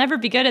 you'll never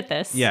be good at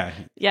this. Yeah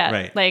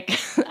right.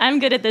 I'm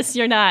good at this,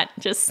 you're not,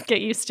 just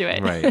get used to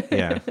it. Right.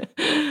 Yeah.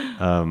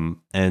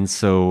 And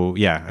so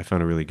I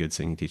found a really good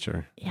singing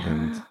teacher.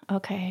 And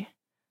okay.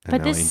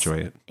 But I enjoy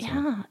it. So.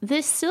 Yeah,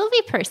 this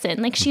Sylvie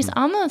person, she's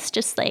almost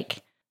just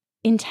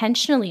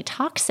intentionally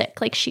toxic.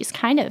 She's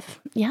kind of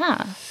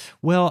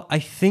well, I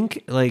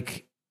think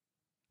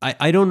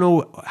I don't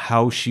know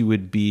how she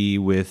would be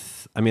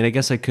with, I mean, I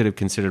guess I could have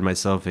considered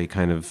myself a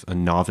kind of a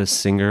novice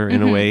singer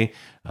in a way.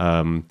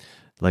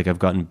 I've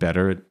gotten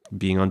better at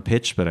being on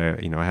pitch, but I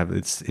have,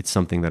 it's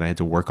something that I had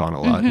to work on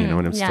a lot,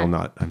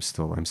 and I'm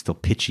still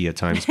pitchy at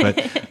times,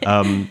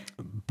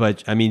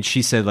 but I mean,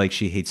 she said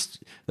she hates,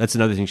 that's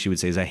another thing she would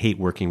say is I hate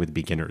working with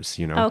beginners,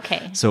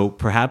 Okay. So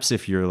perhaps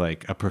if you're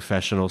a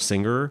professional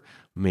singer,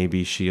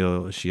 maybe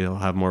she'll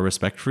have more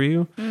respect for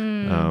you.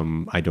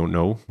 I don't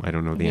know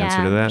the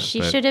answer to that.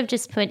 She should have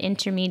just put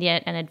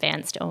intermediate and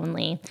advanced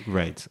only.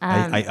 Right.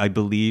 I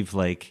believe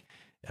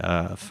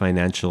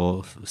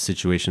financial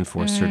situation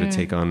forced her to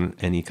take on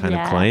any kind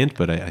of client,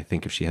 but I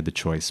think if she had the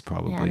choice,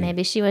 probably. Yeah,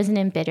 maybe she was an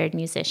embittered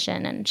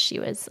musician and she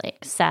was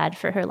sad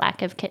for her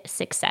lack of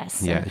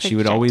success. Yeah, she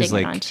would always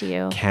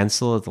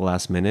cancel at the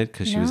last minute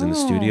because she was in the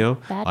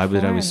studio. I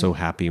was so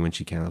happy when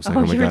she canceled.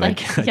 I was oh my God, I don't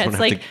have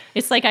to,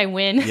 it's I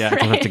win. Yeah, right?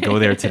 I don't have to go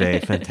there today.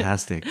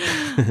 Fantastic.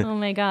 Oh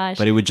my gosh.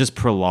 But it would just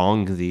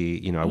prolong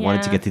the, I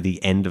wanted to get to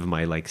the end of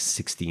my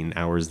 16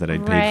 hours that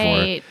I'd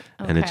paid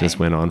for. And it just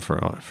went on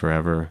for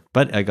forever.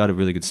 But I got a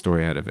really good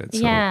story out of it.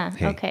 So,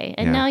 okay.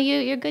 And now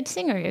you're a good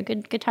singer, you're a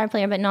good guitar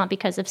player, but not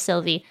because of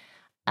Sylvie.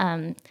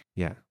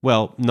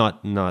 Well,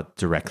 not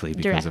directly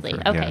because of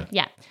her. Okay.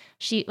 Yeah.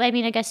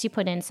 I guess you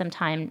put in some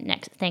time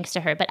thanks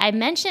to her. But I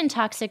mentioned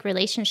toxic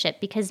relationship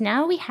because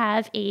now we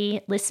have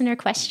a listener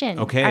question.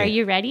 Okay. Are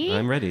you ready?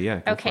 I'm ready,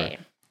 yeah. Okay.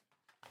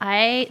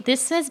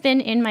 This has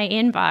been in my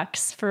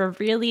inbox for a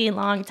really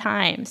long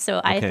time. So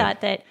I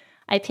thought that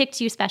I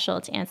picked you special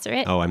to answer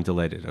it. Oh, I'm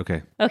delighted.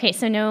 Okay. Okay,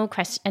 so no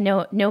question,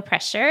 no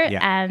pressure.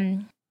 Yeah.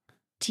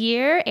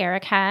 Dear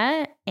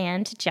Erica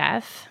and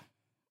Jeff,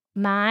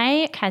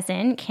 my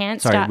cousin can't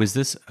stop. Sorry, was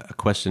this a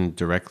question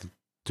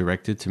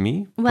directed to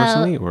me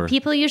personally, or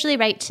people usually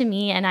write to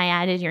me, and I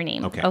added your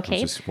name. Okay.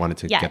 I just wanted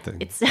to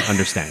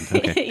understand.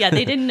 Okay. Yeah,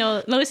 they didn't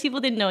know. Most people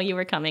didn't know you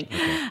were coming.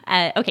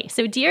 Okay.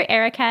 So, dear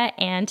Erica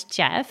and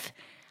Jeff.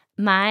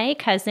 My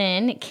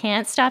cousin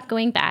can't stop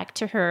going back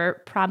to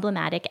her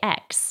problematic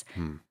ex.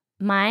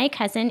 My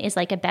cousin is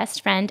like a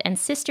best friend and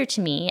sister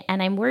to me,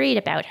 and I'm worried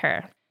about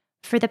her.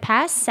 For the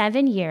past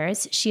 7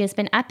 years, she has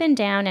been up and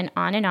down and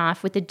on and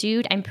off with a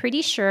dude I'm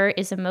pretty sure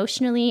is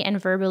emotionally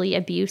and verbally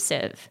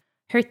abusive.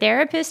 Her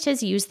therapist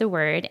has used the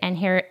word,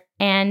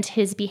 and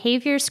his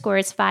behavior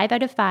scores 5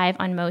 out of 5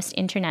 on most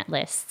internet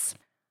lists.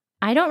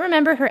 I don't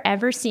remember her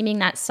ever seeming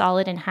that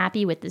solid and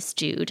happy with this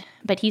dude,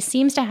 but he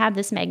seems to have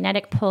this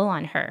magnetic pull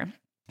on her.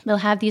 They'll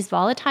have these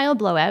volatile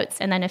blowouts,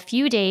 and then a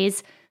few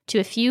days to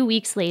a few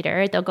weeks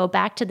later, they'll go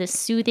back to this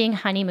soothing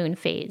honeymoon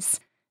phase.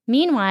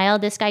 Meanwhile,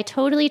 this guy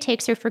totally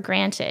takes her for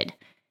granted.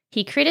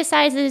 He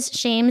criticizes,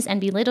 shames,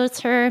 and belittles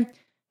her.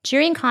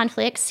 During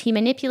conflicts, he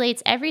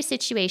manipulates every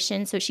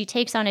situation so she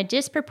takes on a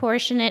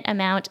disproportionate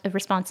amount of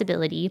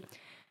responsibility.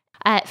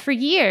 For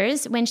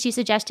years, when she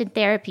suggested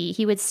therapy,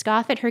 he would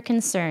scoff at her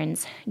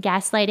concerns,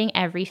 gaslighting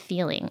every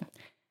feeling.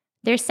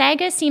 Their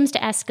saga seems to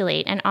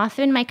escalate, and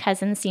often my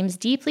cousin seems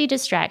deeply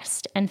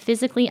distressed and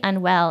physically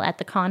unwell at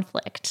the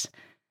conflict.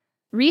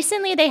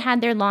 Recently, they had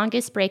their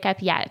longest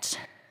breakup yet.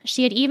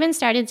 She had even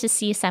started to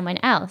see someone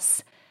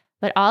else.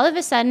 But all of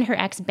a sudden, her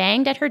ex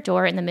banged at her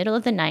door in the middle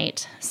of the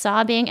night,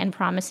 sobbing and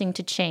promising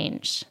to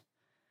change.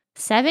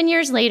 7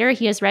 years later,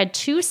 he has read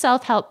 2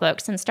 self-help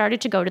books and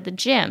started to go to the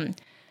gym.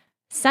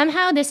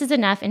 Somehow this is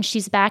enough and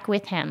she's back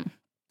with him.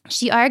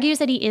 She argues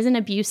that he isn't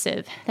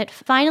abusive, that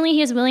finally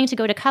he is willing to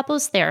go to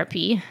couples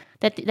therapy,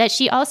 that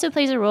she also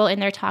plays a role in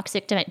their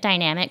toxic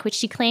dynamic, which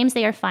she claims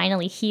they are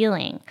finally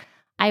healing.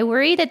 I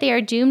worry that they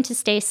are doomed to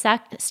stay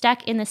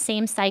stuck in the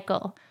same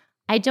cycle.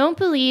 I don't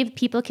believe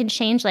people can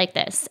change like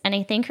this, and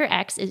I think her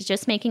ex is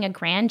just making a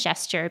grand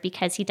gesture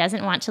because he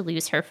doesn't want to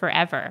lose her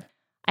forever.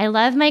 I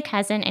love my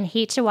cousin and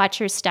hate to watch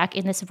her stuck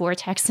in this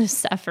vortex of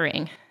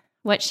suffering.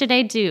 What should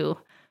I do?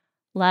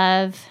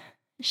 Love,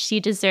 she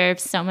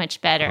deserves so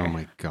much better. Oh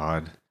my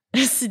God.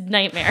 This is a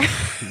nightmare.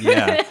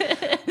 Yeah.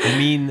 I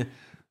mean,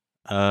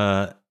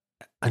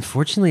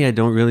 unfortunately, I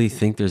don't really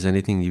think there's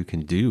anything you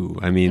can do.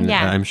 I mean,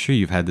 I'm sure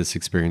you've had this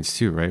experience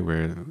too, right?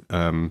 Where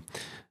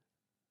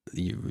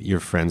your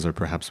friends are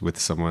perhaps with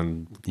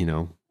someone,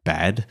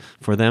 bad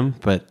for them.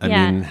 But I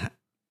mean,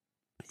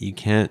 you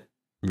can't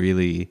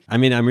really,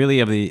 I'm really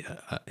of the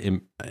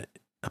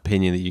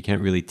opinion that you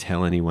can't really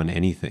tell anyone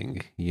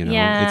anything,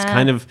 It's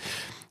kind of,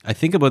 I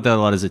think about that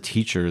a lot as a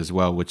teacher as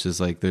well, which is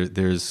like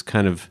there's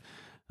kind of,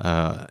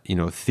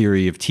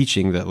 theory of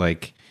teaching that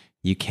like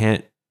you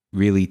can't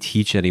really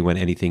teach anyone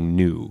anything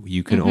new.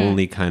 You can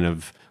only kind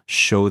of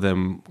show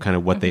them kind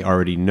of what they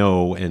already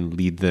know and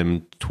lead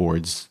them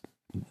towards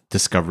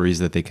discoveries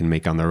that they can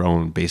make on their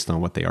own based on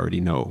what they already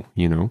know,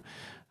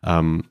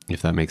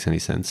 if that makes any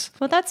sense.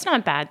 Well, that's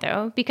not bad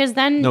though, because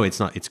then... No, it's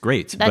not. It's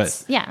great.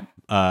 That's,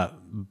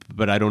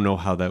 but I don't know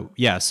how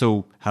that...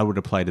 So how would it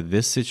apply to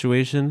this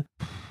situation?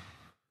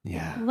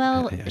 Yeah.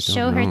 Well, I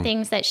show her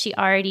things that she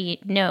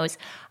already knows.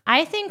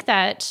 I think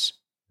that,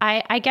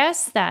 I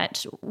guess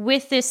that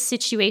with this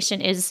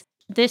situation is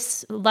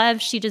this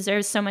love, she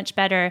deserves so much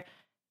better.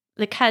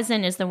 The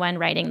cousin is the one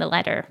writing the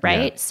letter,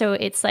 right? Yeah. So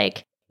it's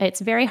like,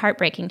 it's very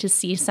heartbreaking to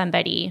see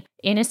somebody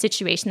in a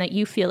situation that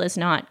you feel is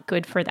not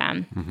good for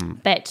them. Mm-hmm.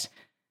 But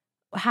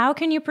how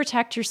can you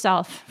protect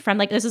yourself from,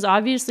 like, this is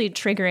obviously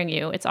triggering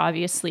you. It's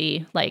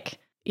obviously like,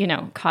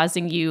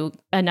 causing you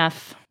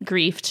enough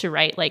grief to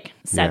write like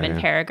 7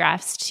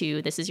 paragraphs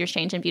to this is your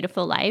strange and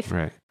beautiful life.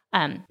 Right.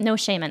 No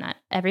shame in that.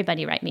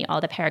 Everybody write me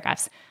all the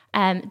paragraphs.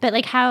 But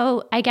like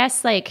how, I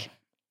guess like,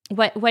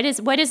 what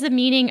is the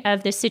meaning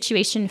of this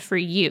situation for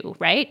you,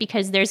 right?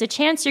 Because there's a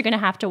chance you're going to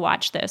have to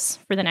watch this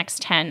for the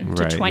next 10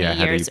 to 20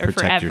 years or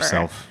forever.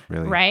 Yourself,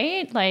 really.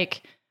 Right?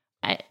 Like,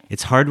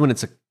 it's hard when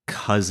it's a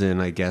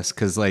cousin, I guess,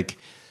 because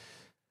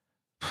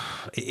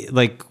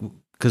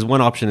because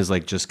one option is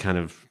like just kind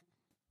of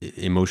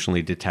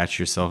emotionally detach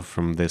yourself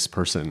from this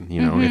person,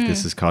 if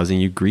this is causing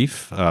you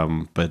grief.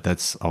 But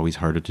that's always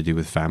harder to do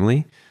with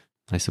family,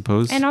 I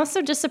suppose. And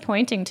also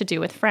disappointing to do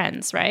with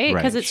friends, right?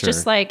 Because it's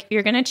just like,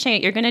 you're going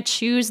to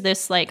choose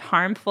this like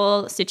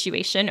harmful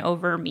situation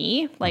over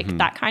me, like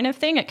that kind of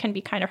thing. It can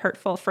be kind of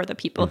hurtful for the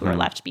people who are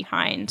left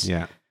behind.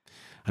 Yeah.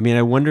 I mean,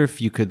 I wonder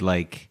if you could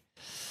like,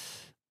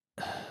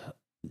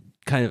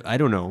 kind of, I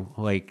don't know,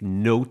 like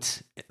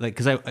note, like,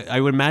 because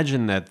I would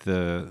imagine that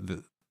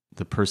the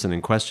person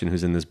in question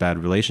who's in this bad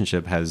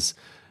relationship has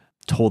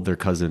told their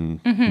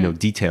cousin,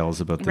 details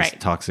about this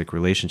toxic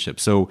relationship.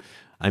 So,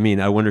 I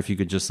mean, I wonder if you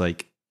could just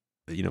like,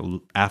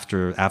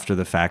 after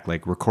the fact,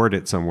 like record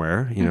it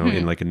somewhere,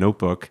 in like a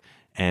notebook,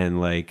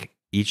 and like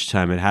each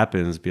time it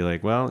happens, be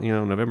like, well,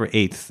 November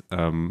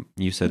 8th,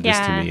 you said this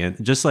to me,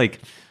 and just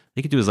like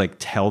they could do is like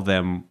tell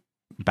them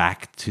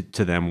back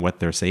to them what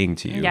they're saying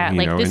to you. Yeah,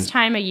 like this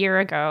time a year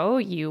ago,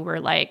 you were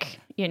like,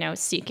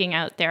 seeking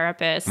out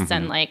therapists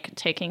and like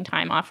taking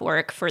time off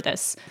work for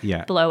this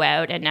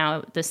blowout, and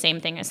now the same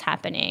thing is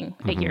happening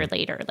a year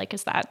later. Like,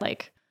 is that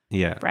like...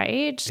 Yeah.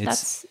 Right?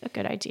 That's a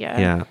good idea.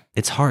 Yeah.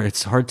 It's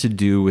hard to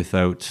do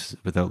without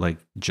like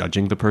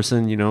judging the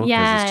person,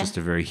 because it's just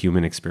a very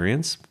human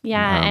experience.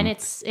 Yeah. And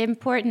it's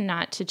important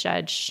not to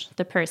judge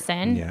the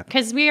person. Yeah.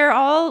 Because we are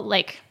all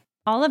like,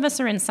 all of us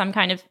are in some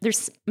kind of,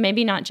 there's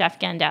maybe not Jeff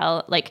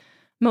Gandell, like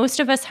most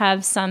of us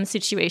have some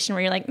situation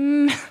where you're like,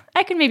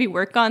 I can maybe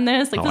work on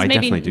this. Like this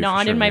is maybe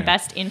not in my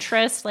best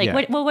interest.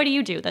 Like, what do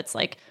you do that's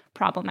like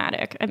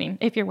problematic? I mean,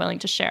 if you're willing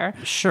to share.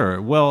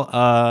 Sure. Well,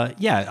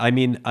 I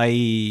mean,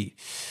 I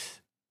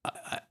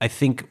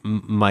think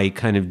my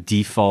kind of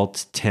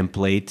default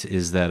template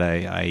is that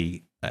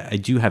I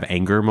do have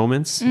anger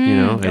moments,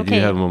 I do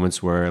have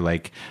moments where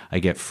like I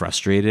get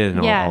frustrated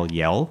and I'll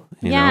yell,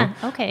 know?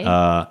 Okay.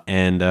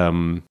 And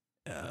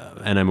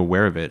I'm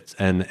aware of it.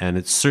 And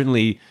it's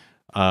certainly,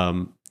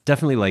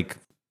 definitely like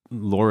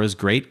Laura's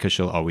great because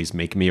she'll always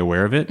make me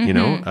aware of it,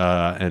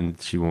 and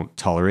she won't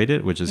tolerate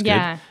it, which is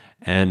good.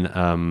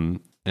 And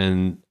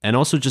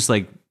also just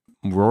like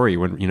Rory,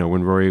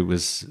 when Rory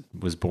was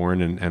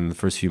born and the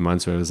first few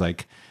months where I was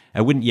like, I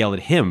wouldn't yell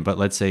at him, but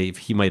let's say if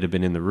he might have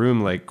been in the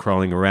room, like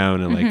crawling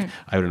around and like,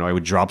 I don't know, I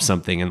would drop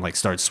something and like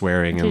start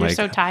swearing. And you're like,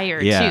 so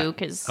tired too,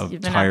 because you've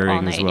been up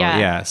all night. As well.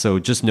 Yeah. So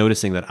just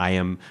noticing that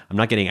I'm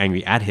not getting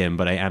angry at him,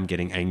 but I am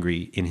getting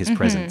angry in his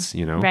presence,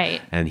 Right.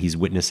 And he's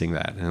witnessing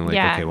that. And I'm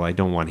like, okay, well, I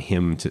don't want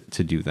him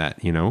to do that,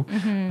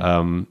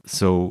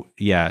 So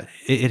yeah,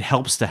 it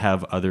helps to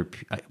have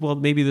well,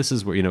 maybe this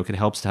is where, it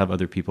helps to have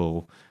other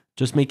people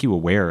just make you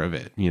aware of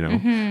it,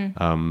 Yeah.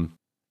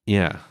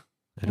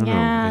 I don't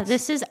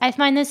know. I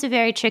find this a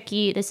very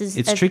tricky.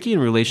 It's tricky in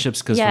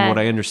relationships because from what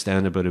I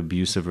understand about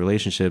abusive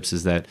relationships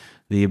is that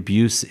the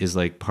abuse is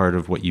like part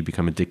of what you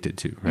become addicted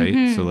to, right?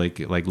 Mm-hmm. So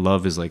like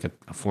love is like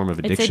a form of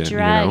addiction. It's a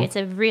drug. It's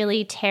a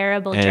really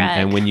terrible drug.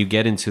 And when you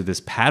get into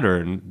this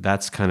pattern,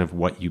 that's kind of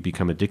what you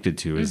become addicted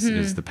to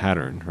is the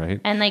pattern, right?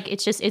 And like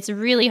it's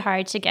really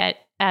hard to get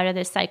out of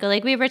this cycle.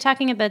 Like we were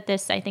talking about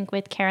this, I think,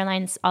 with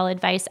Caroline's All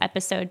Advice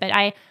episode, but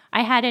I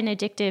had an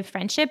addictive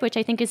friendship, which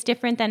I think is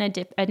different than an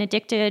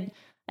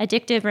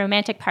addictive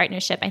romantic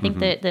partnership. I think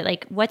that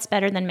like what's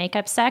better than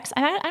makeup sex?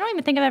 I don't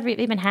even think I've ever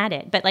even had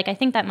it, but like I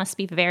think that must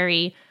be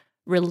very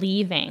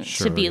relieving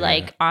to be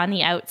like on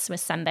the outs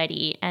with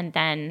somebody, and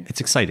then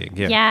it's exciting.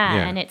 Yeah.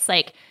 And it's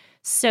like,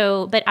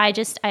 so, but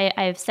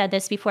I've said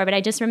this before, but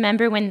I just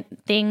remember when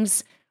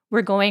things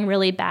were going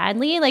really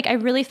badly, like I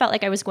really felt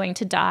like I was going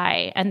to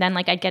die. And then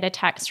like I'd get a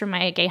text from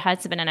my gay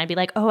husband and I'd be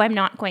like, oh, I'm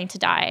not going to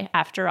die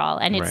after all.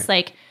 And it's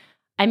like,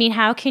 I mean,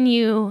 how can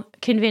you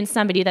convince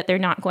somebody that they're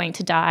not going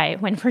to die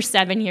when for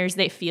 7 years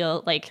they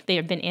feel like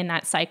they've been in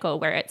that cycle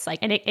where it's like,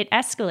 and it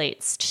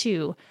escalates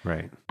too.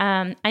 Right.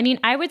 I mean,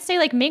 I would say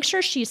like, make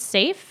sure she's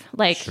safe,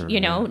 like,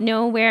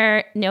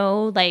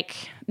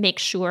 make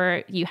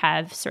sure you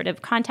have sort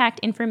of contact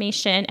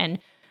information and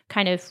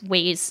kind of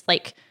ways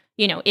like,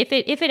 you know, if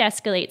it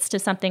escalates to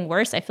something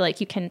worse, I feel like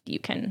you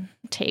can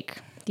take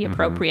the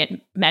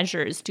appropriate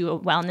measures, do a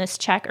wellness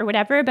check or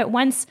whatever. But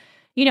once,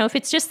 you know, if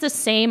it's just the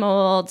same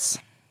old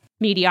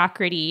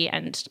mediocrity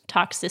and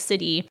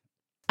toxicity,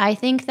 I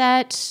think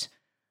that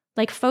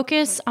like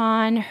focus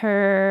on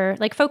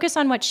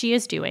what she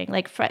is doing.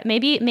 Like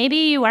maybe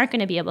you aren't going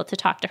to be able to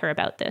talk to her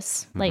about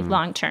this like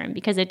long term,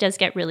 because it does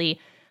get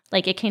really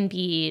like, it can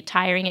be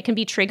tiring. It can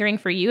be triggering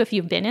for you if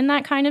you've been in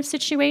that kind of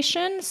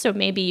situation. So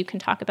maybe you can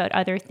talk about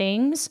other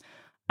things.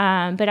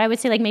 But I would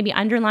say like maybe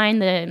underline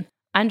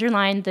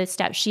the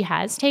steps she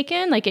has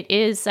taken. Like it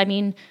is, I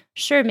mean,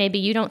 sure, maybe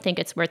you don't think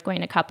it's worth going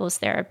to couples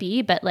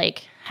therapy, but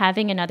like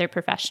having another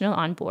professional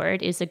on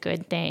board is a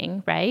good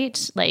thing,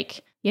 right?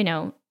 Like, you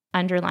know,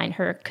 underline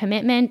her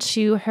commitment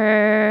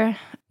to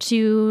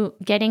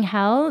getting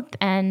help.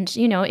 And,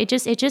 you know, it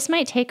just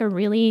might take a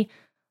really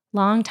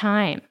long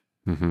time.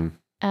 Mm-hmm.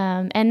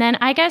 And then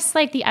I guess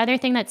like the other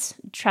thing that's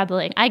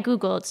troubling, I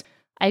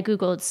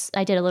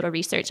did a little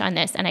research on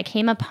this and I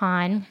came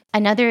upon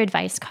another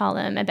advice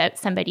column about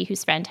somebody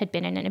whose friend had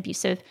been in an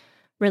abusive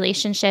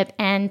relationship.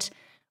 And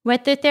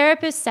what the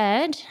therapist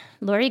said,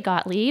 Lori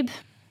Gottlieb,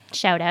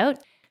 shout out,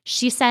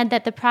 she said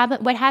that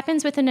what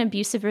happens with an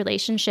abusive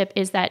relationship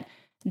is that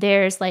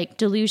there's like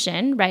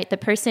delusion, right? The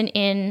person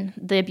in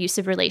the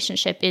abusive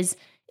relationship is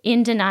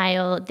in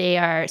denial. They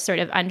are sort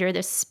of under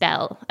the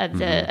spell of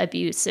the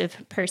abusive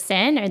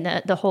person and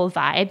the whole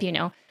vibe, you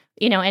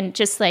know, and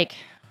just like,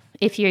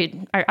 if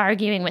you are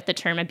arguing with the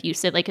term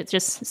abusive, like it's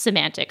just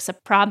semantics, a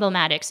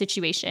problematic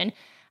situation,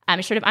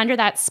 sort of under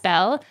that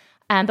spell.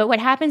 But what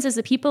happens is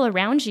the people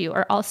around you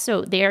are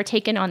also, they are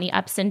taken on the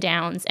ups and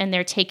downs and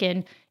they're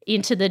taken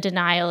into the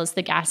denials,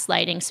 the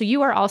gaslighting. So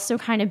you are also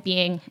kind of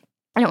being,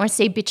 I don't want to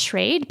say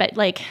betrayed, but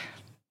like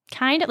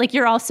kind of like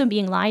you're also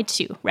being lied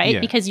to, right? Yeah.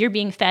 Because you're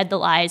being fed the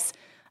lies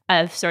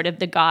of sort of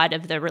the god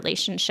of the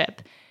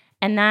relationship.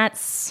 And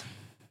that's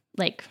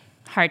like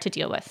hard to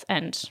deal with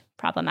and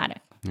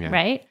problematic,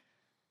 right?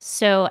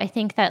 So I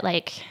think that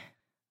like,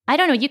 I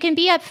don't know, you can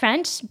be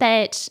upfront,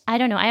 but I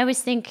don't know. I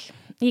always think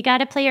you got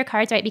to play your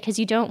cards right, because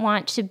you don't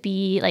want to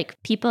be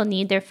like, people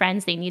need their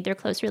friends. They need their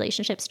close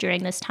relationships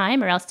during this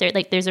time, or else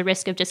there's a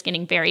risk of just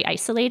getting very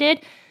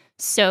isolated.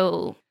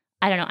 So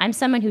I don't know. I'm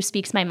someone who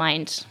speaks my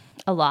mind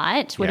a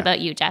lot. What about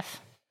you,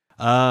 Jeff?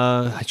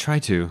 I try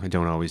to. I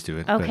don't always do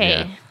it.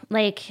 Okay.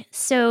 Like,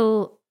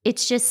 so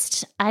it's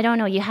just, I don't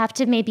know. You have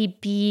to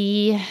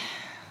maybe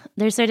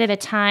there's sort of a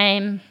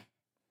time.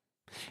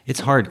 It's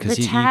hard because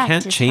you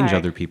can't change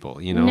other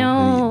people, you know.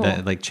 No.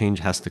 That, like, change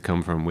has to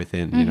come from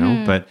within, you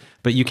know.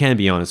 But you can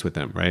be honest with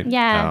them, right?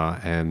 Yeah.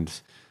 And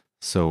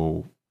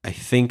so I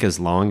think as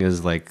long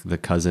as like the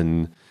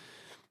cousin,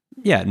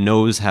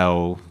 knows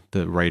how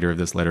the writer of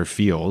this letter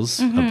feels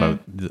about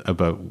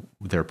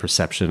their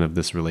perception of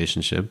this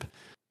relationship,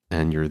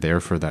 and you're there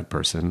for that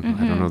person,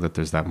 I don't know that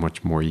there's that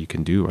much more you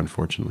can do,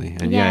 unfortunately.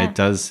 And it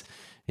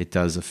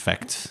does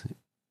affect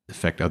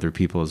other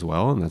people as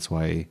well, and that's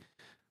why,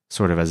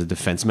 sort of as a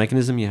defense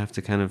mechanism, you have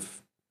to kind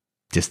of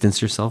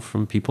distance yourself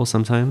from people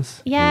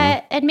sometimes. Yeah, you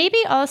know? And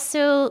maybe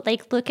also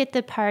like look at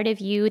the part of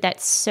you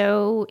that's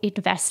so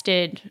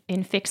invested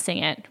in fixing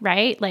it,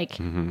 right? Like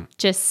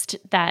just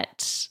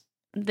that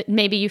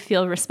maybe you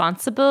feel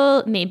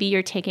responsible, maybe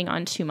you're taking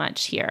on too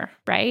much here,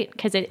 right?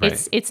 Because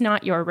it's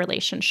not your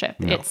relationship.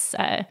 No.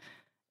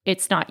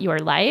 It's not your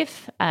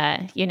life.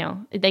 You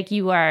know, like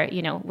you are,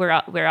 you know,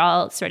 we're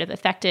all sort of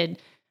affected.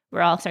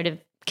 We're all sort of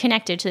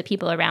connected to the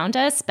people around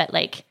us, but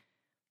like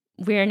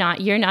you're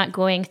not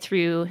going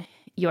through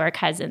your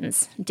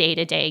cousin's day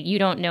to day. You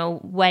don't know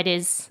what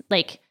is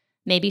like,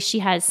 maybe she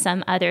has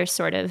some other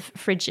sort of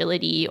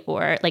fragility,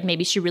 or like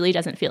maybe she really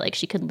doesn't feel like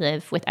she could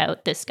live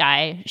without this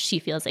guy. She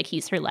feels like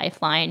he's her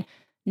lifeline.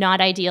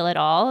 not ideal at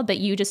all, but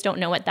you just don't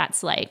know what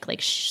that's like.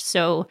 Like,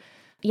 so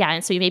yeah.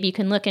 And so maybe you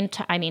can look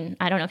into, I mean,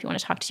 I don't know if you want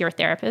to talk to your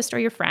therapist or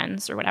your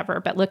friends or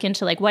whatever, but look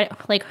into like,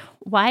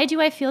 why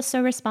do I feel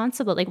so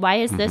responsible? Like, why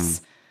is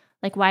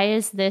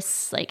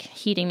this like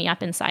heating me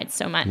up inside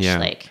so much? Yeah.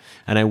 Like,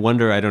 and I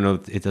wonder, I don't know,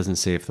 it doesn't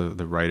say if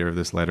the writer of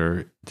this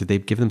letter, did they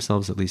give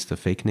themselves at least a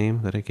fake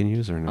name that I can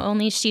use or no?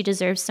 only she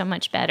deserves so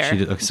much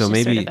better. So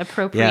maybe sort of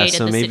appropriated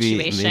the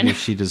situation. Maybe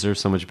she deserves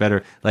so much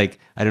better. Like,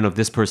 I don't know if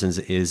this person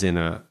is in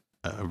a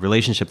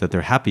relationship that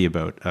they're happy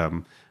about.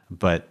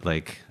 But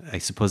like, I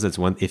suppose that's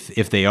one,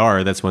 if they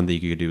are, that's one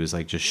thing you could do is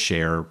like just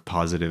share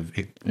positive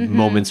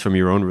moments from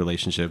your own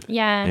relationship.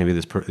 Yeah. Maybe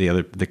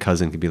the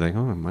cousin could be like,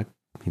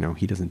 oh,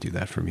 he doesn't do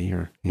that for me,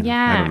 or I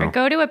don't know. Or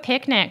go to a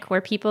picnic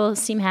where people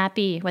seem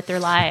happy with their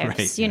lives.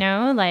 Right, you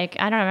know, like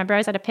I don't remember. I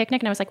was at a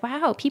picnic and I was like,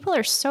 "Wow, people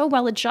are so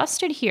well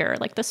adjusted here.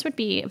 Like this would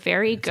be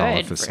very It's good." all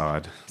a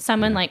facade.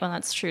 Someone like, well,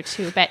 that's true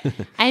too. But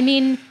I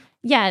mean,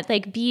 yeah,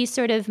 like be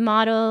sort of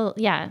model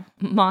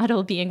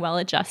being well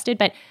adjusted,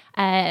 but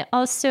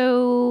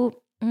also,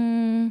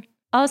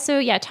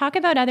 talk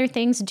about other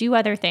things, do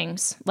other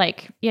things.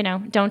 Like,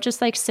 don't just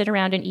like sit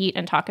around and eat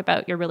and talk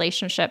about your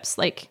relationships.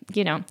 Like,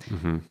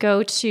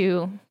 go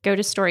to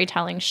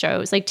storytelling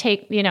shows, like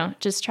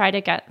just try to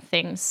get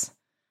things,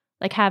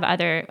 like have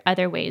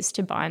other ways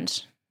to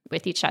bond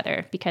with each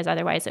other, because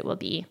otherwise it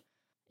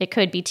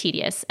could be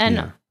tedious.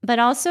 And, but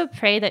also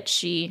pray that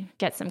she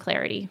gets some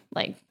clarity,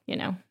 like,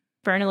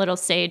 burn a little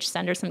sage,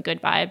 send her some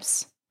good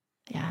vibes.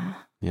 Yeah.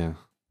 Yeah.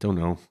 Don't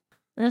know.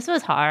 This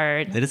was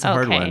hard. It is a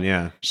hard one,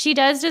 yeah. She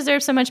does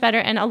deserve so much better,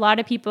 and a lot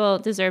of people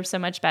deserve so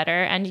much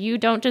better, and you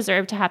don't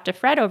deserve to have to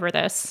fret over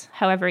this.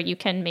 However, you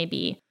can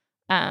maybe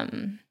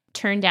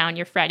turn down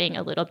your fretting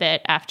a little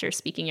bit after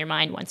speaking your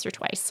mind once or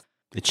twice.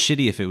 It's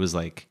shitty if it was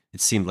like, it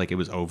seemed like it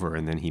was over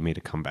and then he made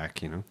a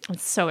comeback,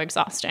 It's so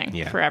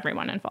exhausting for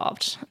everyone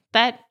involved.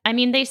 But, I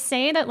mean, they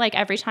say that, like,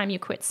 every time you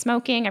quit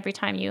smoking, every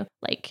time you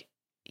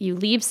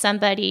leave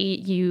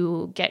somebody,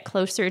 you get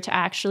closer to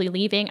actually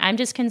leaving. I'm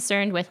just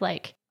concerned with,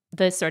 like,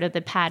 the sort of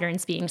the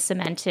patterns being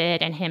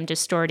cemented and him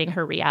distorting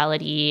her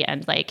reality,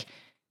 and like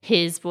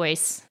his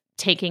voice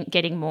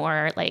getting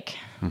more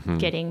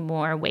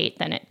weight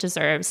than it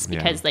deserves,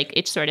 because like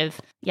it sort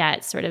of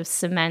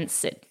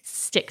cements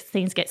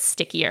things get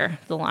stickier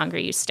the longer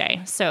you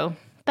stay. So,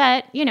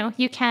 but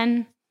you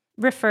can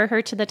refer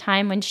her to the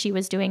time when she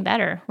was doing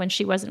better, when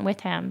she wasn't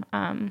with him.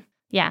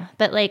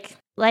 But like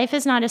life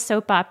is not a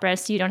soap opera,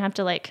 so you don't have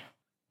to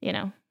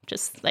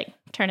just like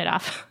turn it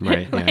off.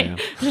 Right.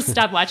 Just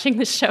stop watching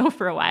the show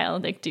for a while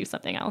and like do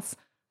something else,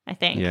 I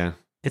think. Yeah.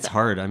 It's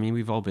hard. I mean,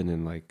 we've all been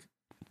in like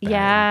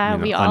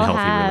bad, we all unhealthy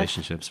have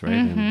relationships, right?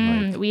 Mm-hmm.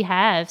 And, like, we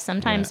have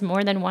sometimes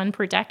more than one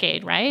per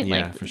decade, right?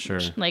 Yeah, like, for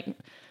sure. Like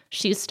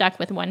she's stuck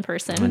with one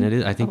person.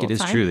 And I think it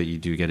is true that you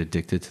do get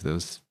addicted to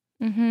those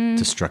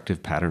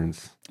destructive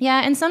patterns.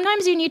 Yeah, and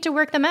sometimes you need to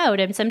work them out,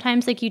 and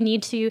sometimes like they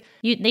need to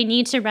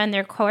run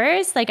their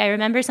course. Like I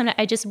remember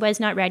I just was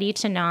not ready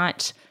to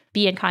not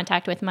be in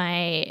contact with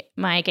my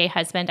gay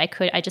husband.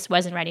 I just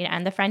wasn't ready to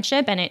end the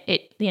friendship, and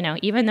it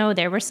even though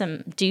there were some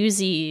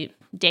doozy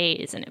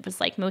days, and it was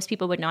like most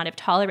people would not have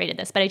tolerated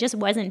this, but I just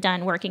wasn't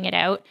done working it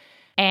out.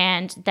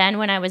 And then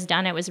when I was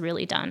done, I was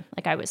really done.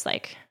 Like I was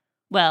like,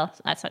 well,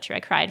 that's not true. I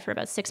cried for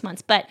about 6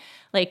 months, but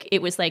like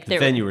it was like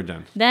then you were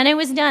done. Then I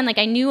was done. Like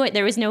I knew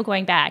there was no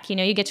going back.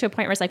 You get to a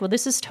point where it's like, well,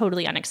 this is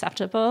totally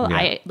unacceptable.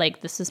 Yeah.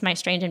 This is my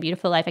strange and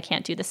beautiful life. I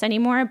can't do this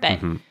anymore.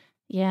 But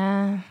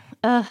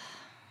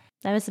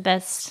that was the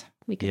best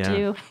we could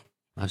do.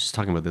 I was just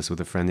talking about this with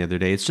a friend the other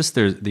day. It's just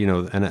there's,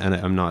 and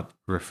I'm not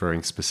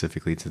referring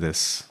specifically to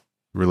this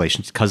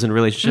cousin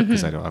relationship,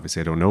 because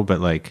I don't know,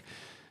 but like,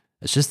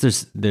 it's just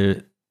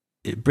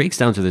it breaks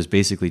down to there's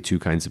basically two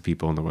kinds of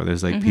people in the world.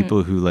 There's like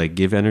people who like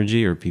give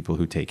energy, or people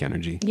who take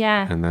energy.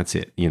 Yeah. And that's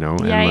it, and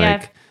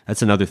like,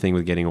 that's another thing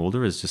with getting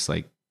older, is just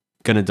like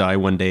gonna die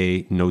one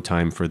day, no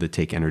time for the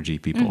take energy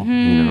people,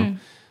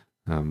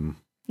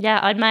 Yeah,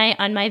 on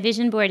my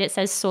vision board it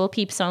says soul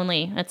peeps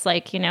only. It's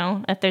like,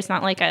 if there's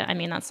not like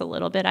that's a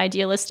little bit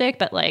idealistic,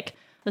 but like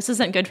this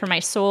isn't good for my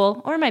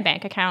soul or my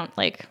bank account.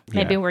 Like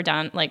maybe we're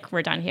done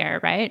here,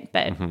 right?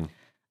 But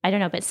I don't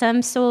know, but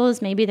some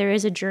souls, maybe there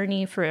is a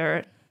journey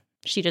for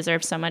she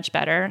deserves so much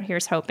better.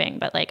 Here's hoping,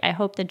 but like I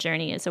hope the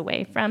journey is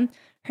away from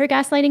her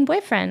gaslighting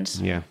boyfriend.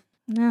 Yeah.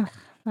 No,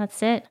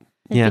 that's it.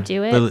 If you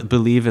do it.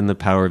 Believe in the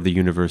power of the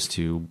universe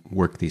to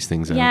work these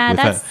things out.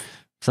 Yeah,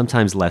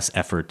 sometimes less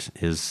effort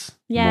is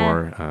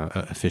more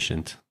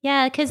efficient.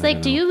 Yeah, because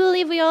like, do you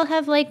believe we all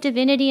have like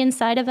divinity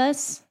inside of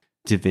us?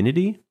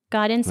 Divinity?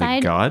 God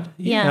inside? Like God?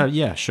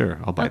 Yeah, sure.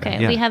 I'll buy that.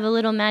 Okay, we have a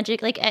little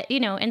magic, like,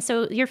 and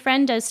so your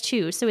friend does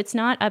too. So it's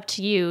not up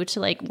to you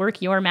to like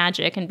work your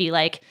magic and be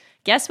like,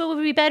 guess what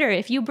would be better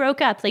if you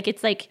broke up? Like,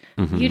 it's like,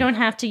 you don't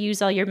have to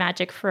use all your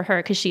magic for her,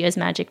 because she has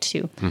magic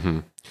too.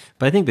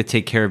 But I think the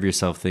take care of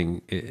yourself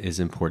thing is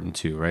important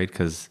too, right?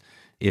 Because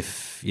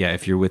if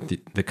you're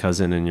with the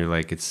cousin and you're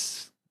like,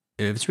 if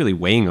it's really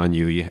weighing on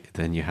you,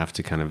 then you have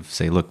to kind of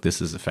say, look,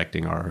 this is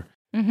affecting our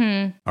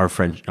our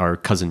friend, our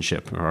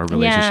cousinship, or our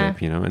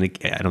relationship, and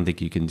I don't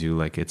think you can do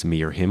like it's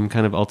me or him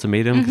kind of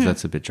ultimatum, because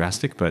that's a bit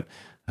drastic, but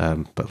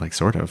like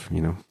sort of,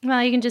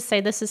 Well, you can just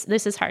say this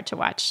is hard to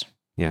watch.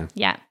 Yeah.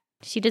 Yeah.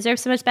 She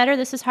deserves so much better.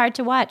 This is hard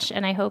to watch.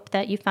 And I hope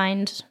that you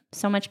find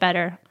so much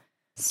better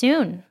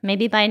soon,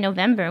 maybe by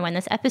November when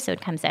this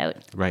episode comes out.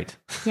 Right.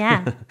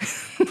 Yeah.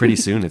 Pretty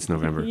soon it's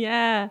November.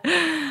 Yeah.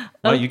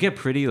 Well, you get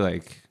pretty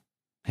like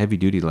heavy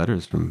duty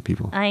letters from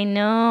people. I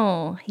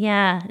know.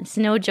 Yeah. It's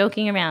no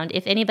joking around.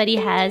 If anybody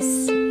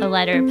has a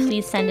letter,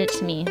 please send it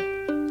to me.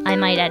 I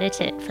might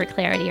edit it for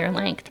clarity or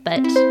length,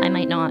 but I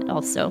might not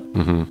also.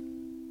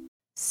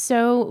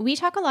 So we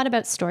talk a lot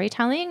about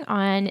storytelling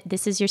on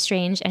This Is Your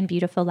Strange and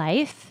Beautiful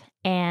Life.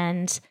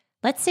 And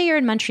let's say you're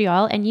in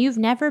Montreal and you've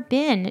never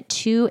been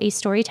to a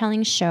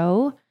storytelling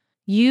show.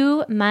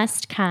 You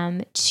must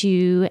come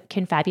to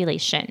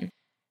Confabulation.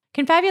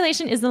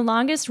 Confabulation is the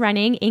longest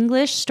running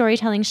English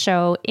storytelling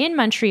show in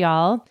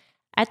Montreal.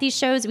 At these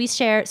shows, we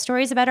share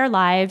stories about our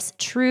lives,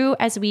 true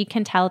as we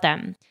can tell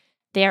them.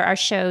 There are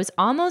shows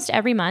almost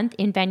every month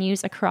in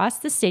venues across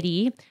the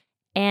city.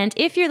 And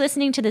if you're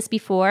listening to this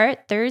before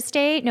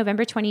Thursday,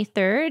 November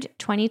 23rd,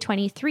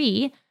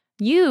 2023,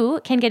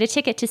 you can get a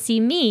ticket to see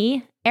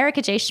me,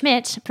 Erica J.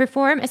 Schmidt,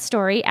 perform a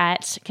story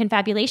at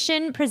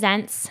Confabulation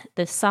Presents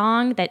The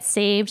Song That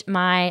Saved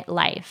My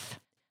Life.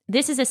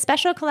 This is a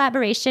special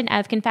collaboration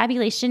of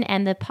Confabulation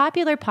and the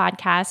popular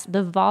podcast,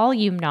 The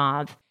Volume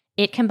Knob.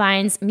 It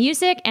combines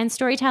music and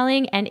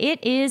storytelling, and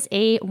it is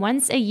a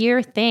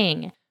once-a-year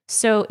thing.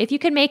 So if you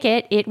could make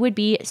it, it would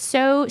be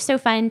so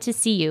fun to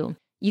see you.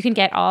 You can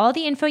get all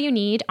the info you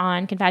need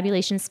on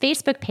Confabulation's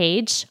Facebook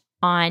page,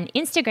 on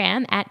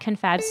Instagram at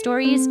Confab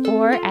Stories,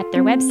 or at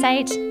their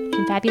website,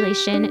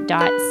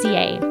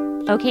 confabulation.ca.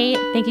 Okay,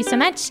 thank you so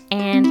much,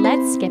 and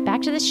let's get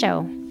back to the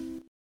show.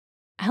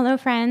 Hello,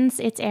 friends.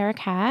 It's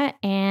Erica,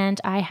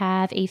 and I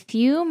have a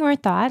few more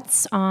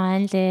thoughts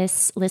on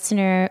this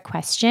listener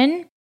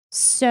question.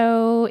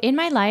 So in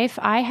my life,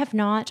 I have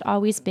not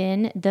always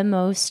been the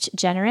most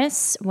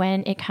generous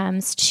when it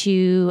comes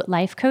to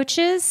life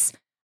coaches,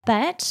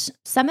 but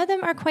some of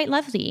them are quite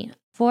lovely.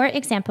 For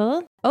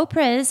example,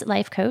 Oprah's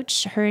life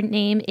coach, her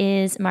name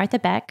is Martha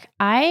Beck.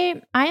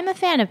 I am a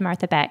fan of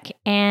Martha Beck,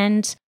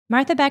 and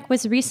Martha Beck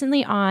was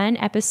recently on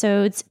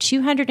episodes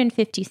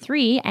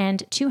 253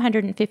 and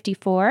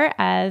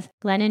 254 of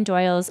Glennon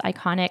Doyle's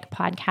iconic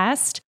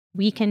podcast,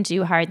 We Can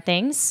Do Hard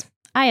Things.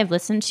 I have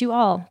listened to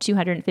all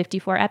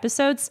 254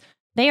 episodes.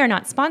 They are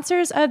not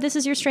sponsors of This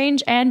Is Your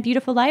Strange and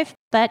Beautiful Life,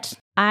 but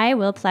I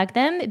will plug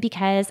them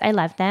because I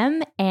love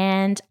them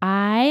and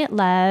I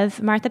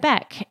love Martha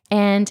Beck.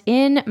 And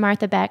in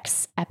Martha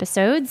Beck's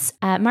episodes,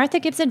 Martha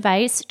gives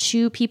advice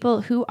to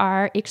people who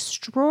are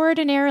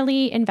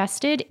extraordinarily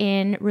invested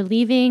in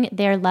relieving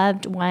their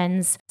loved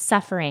one's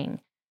suffering.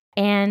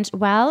 And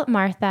while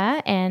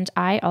Martha, and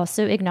I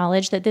also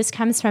acknowledge that this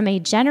comes from a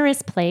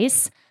generous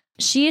place,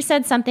 she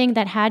said something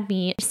that had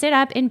me sit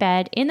up in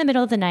bed in the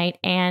middle of the night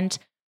and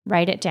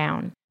write it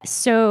down.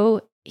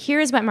 So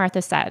here's what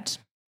Martha said.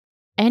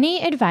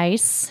 Any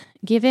advice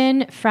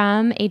given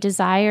from a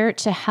desire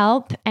to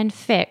help and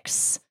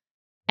fix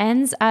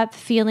ends up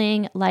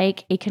feeling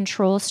like a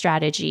control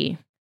strategy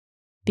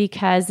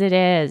because it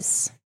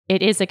is.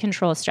 It is a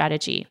control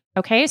strategy.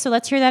 Okay, so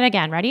let's hear that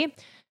again. Ready?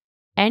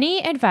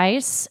 Any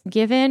advice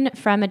given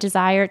from a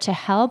desire to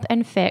help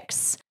and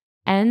fix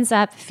ends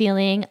up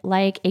feeling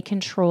like a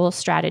control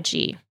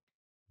strategy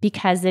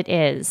because it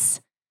is.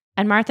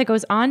 And Martha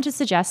goes on to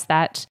suggest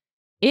that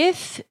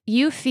if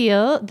you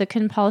feel the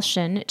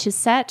compulsion to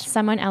set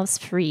someone else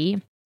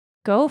free,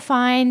 go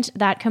find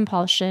that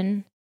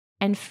compulsion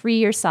and free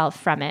yourself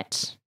from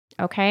it.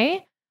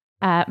 Okay?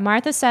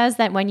 Martha says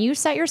that when you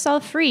set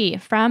yourself free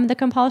from the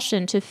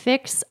compulsion to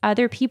fix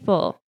other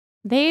people,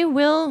 they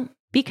will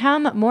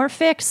become more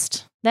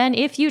fixed than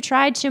if you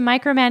tried to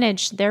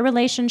micromanage their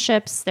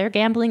relationships, their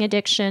gambling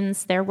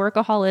addictions, their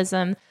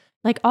workaholism,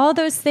 like all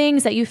those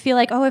things that you feel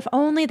like, oh, if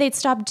only they'd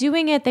stop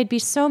doing it, they'd be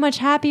so much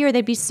happier,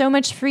 they'd be so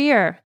much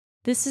freer.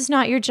 This is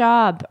not your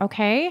job,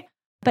 okay?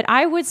 But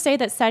I would say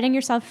that setting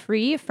yourself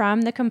free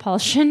from the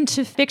compulsion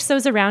to fix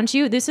those around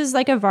you, this is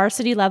like a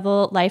varsity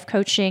level life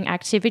coaching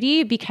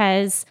activity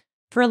because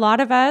for a lot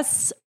of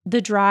us,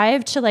 the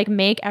drive to like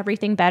make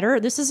everything better,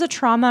 this is a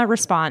trauma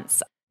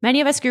response.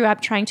 Many of us grew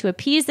up trying to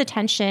appease the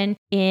tension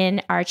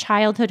in our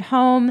childhood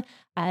home.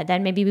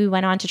 Then maybe we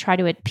went on to try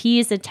to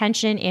appease the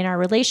tension in our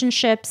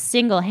relationships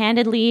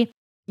single-handedly.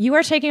 You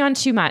are taking on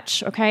too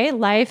much, okay?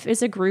 Life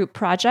is a group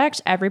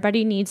project.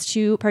 Everybody needs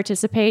to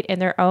participate in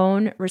their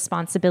own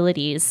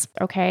responsibilities,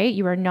 okay?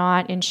 You are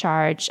not in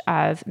charge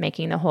of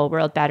making the whole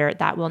world better.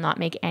 That will not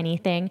make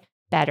anything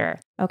better,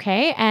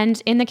 okay?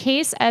 And in the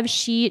case of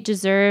She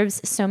Deserves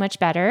So Much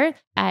Better,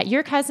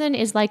 your cousin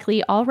is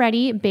likely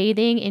already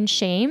bathing in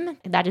shame.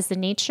 That is the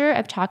nature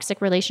of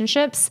toxic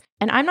relationships.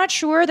 And I'm not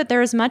sure that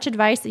there is much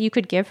advice that you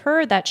could give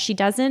her that she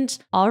doesn't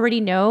already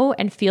know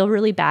and feel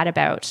really bad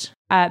about.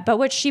 But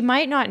what she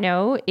might not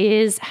know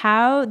is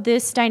how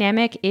this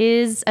dynamic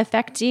is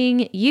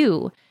affecting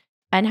you.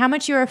 and how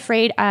much you're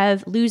afraid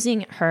of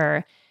losing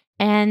her.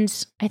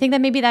 And I think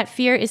that maybe that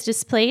fear is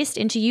displaced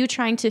into you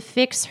trying to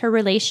fix her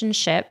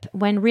relationship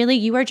when really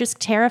you are just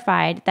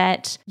terrified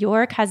that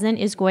your cousin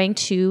is going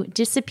to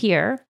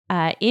disappear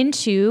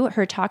into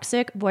her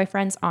toxic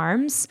boyfriend's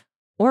arms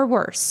or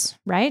worse,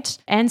 right?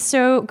 And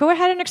so go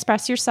ahead and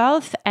express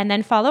yourself and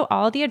then follow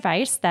all the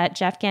advice that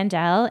Jeff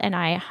Gandell and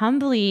I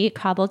humbly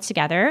cobbled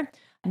together,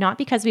 not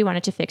because we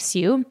wanted to fix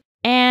you,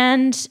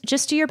 and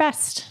just do your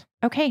best.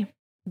 Okay.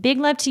 Big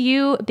love to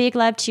you, big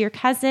love to your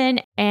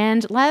cousin,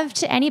 and love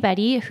to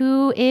anybody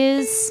who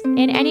is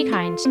in any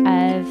kind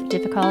of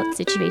difficult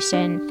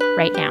situation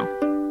right now.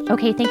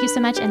 Okay, thank you so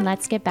much, and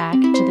let's get back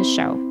to the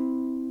show.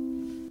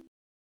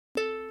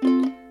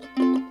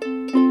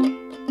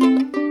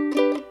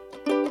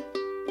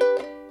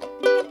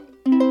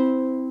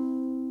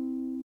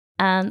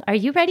 Are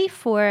you ready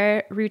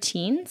for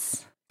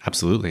routines?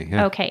 Absolutely,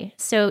 yeah. Okay,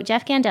 so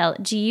Jeff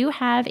Gandell, do you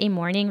have a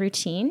morning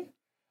routine?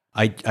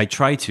 I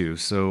try to.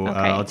 So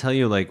I'll tell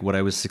you like what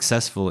I was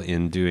successful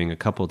in doing a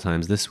couple of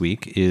times this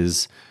week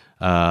is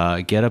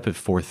get up at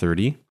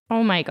 4:30.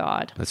 Oh my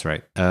God. That's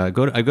right. I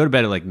go to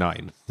bed at like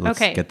 9. Let's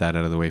get that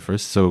out of the way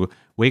first. So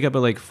wake up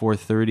at like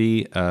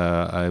 4:30.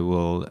 I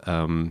will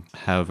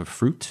have a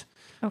fruit.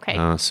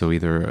 Okay. So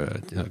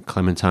either a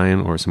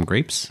clementine or some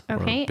grapes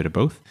or a bit of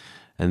both.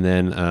 And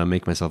then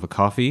make myself a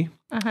coffee,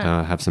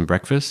 have some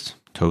breakfast,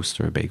 toast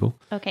or a bagel.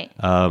 Okay.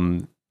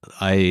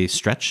 I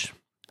stretch.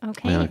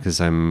 Okay.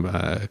 Because I'm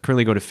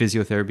currently going to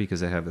physiotherapy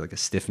because I have like a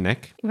stiff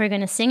neck. We're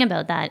going to sing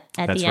about that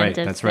at the end of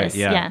this. That's right.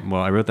 Yeah.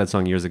 Well, I wrote that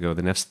song years ago.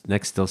 The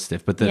neck's still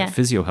stiff, but the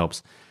physio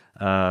helps.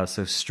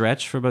 So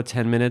stretch for about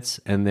 10 minutes.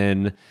 And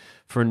then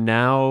for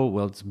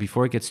now,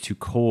 before it gets too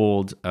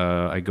cold,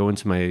 I go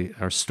into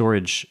our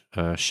storage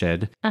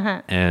shed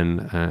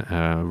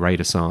and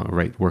write a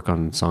song, work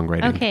on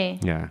songwriting. Okay.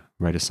 Yeah.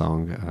 Write a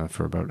song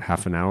for about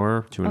half an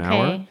hour to an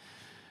hour.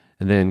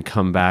 And then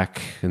come back,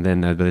 and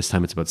then by this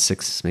time it's about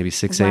 6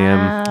 a.m.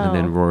 And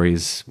then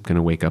Rory's going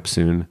to wake up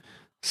soon.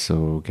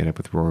 So get up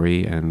with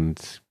Rory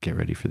and get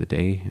ready for the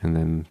day. And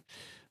then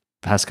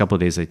past couple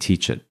of days I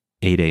teach at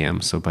 8 a.m.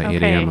 So by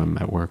 8 a.m. I'm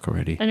at work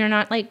already. And you're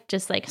not like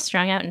just like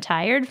strung out and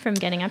tired from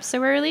getting up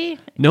so early?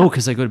 No,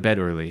 because I go to bed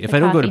early. If I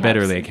don't go to bed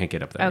early, I can't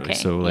get up that early.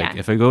 So like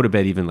if I go to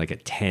bed even like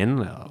at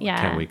 10, I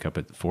can't wake up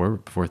at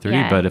 4:30.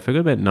 Yeah. But if I go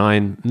to bed at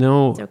 9,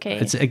 no. It's okay.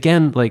 It's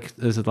again, like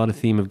there's a lot of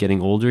theme of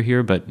getting older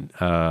here, but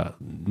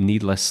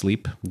need less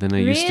sleep than I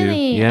used to.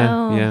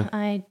 Yeah.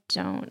 I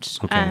don't.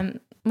 Okay.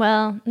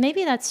 Well,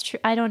 maybe that's true.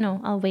 I don't know.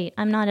 I'll wait.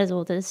 I'm not as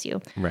old as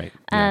you. Right.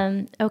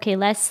 Okay,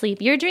 less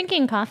sleep. You're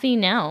drinking coffee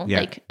now,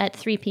 like at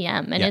 3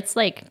 p.m. And it's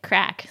like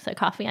crack. The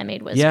coffee I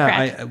made was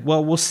crack.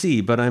 Well, we'll see.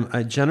 But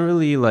I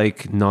generally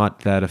like not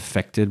that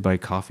affected by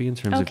coffee in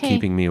terms of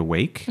keeping me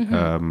awake.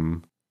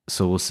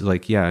 So we'll see.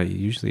 Like,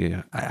 usually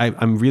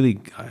I'm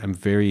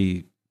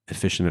very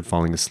efficient at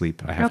falling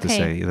asleep. I have to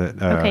say that.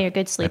 You're a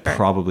good sleeper. I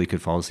probably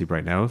could fall asleep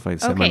right now if I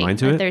set my mind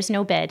to it. There's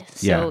no bed,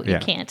 so you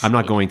can't. I'm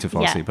not going to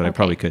fall asleep, but I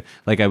probably could.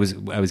 Like I was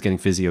getting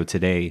physio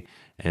today,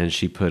 and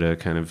she put a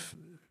kind of.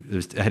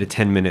 I had a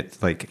 10-minute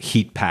like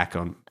heat pack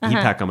on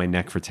my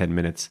neck for 10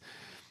 minutes,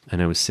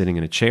 and I was sitting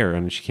in a chair,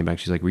 and she came back.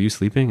 She's like, "Were you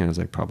sleeping?" And I was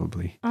like,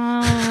 "Probably."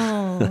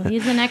 Oh,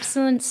 he's an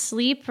excellent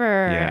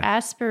sleeper.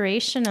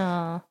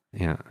 Aspirational.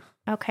 Yeah.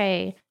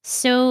 Okay,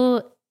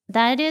 so.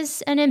 That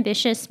is an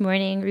ambitious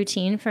morning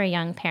routine for a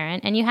young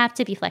parent, and you have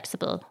to be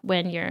flexible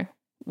when you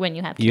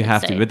have kids. You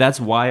have to, but that's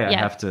why I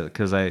have to,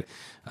 because I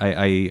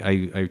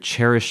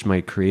cherish my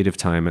creative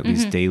time at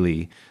least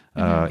daily,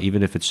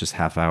 even if it's just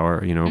half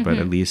hour, but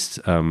at least.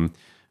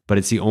 But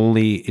it's the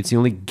only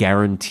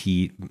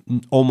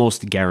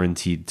almost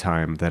guaranteed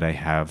time that I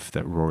have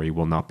that Rory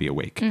will not be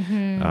awake.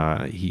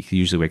 He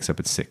usually wakes up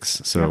at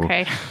 6, so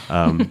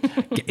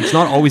it's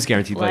not always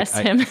guaranteed. Bless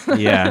him.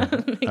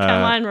 Come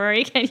on,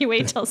 Rory, can you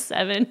wait till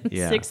 7?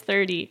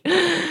 6:30.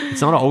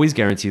 It's not always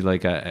guaranteed.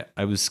 Like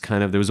I was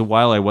there was a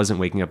while I wasn't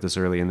waking up this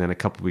early, and then a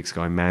couple of weeks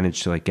ago I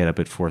managed to like get up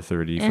at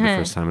 4:30 for the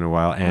first time in a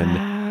while,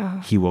 and.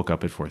 He woke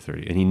up at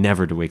 4:30, and he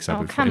never wakes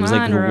up at 4:30. It was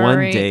like the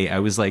one day I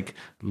was like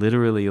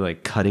literally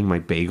like cutting my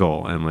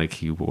bagel, and like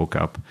he woke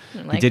up.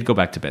 He did go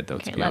back to bed though.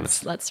 To be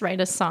honest, let's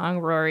write a song,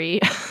 Rory.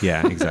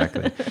 Yeah,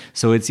 exactly.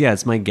 So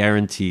it's my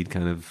guaranteed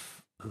kind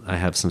of. I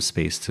have some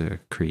space to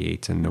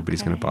create, and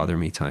nobody's going to bother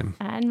me time.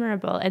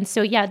 Admirable. And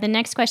so the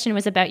next question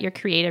was about your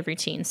creative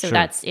routine. So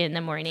that's in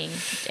the morning.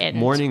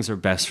 Mornings are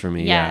best for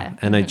me. Yeah,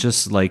 and I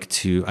just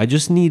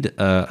need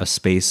a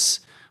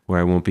space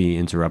where I won't be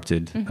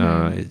interrupted.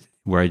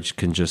 Where I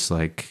can just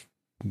like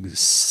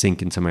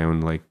sink into my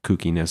own like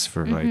kookiness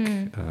for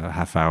like a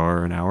half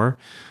hour, an hour.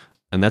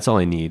 And that's all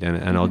I need.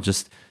 And I'll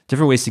just,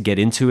 different ways to get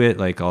into it.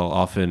 Like I'll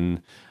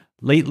often,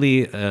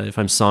 lately, if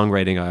I'm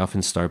songwriting, I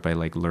often start by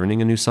like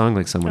learning a new song,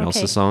 like someone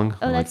else's song.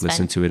 I'll like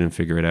listen to it and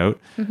figure it out.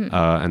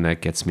 And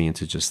that gets me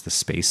into just the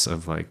space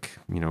of like,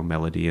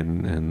 melody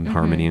and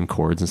harmony and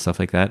chords and stuff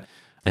like that.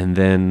 And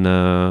then,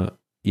 and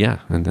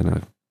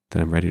then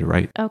I'm ready to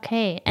write.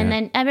 Okay. And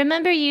then I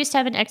remember you used to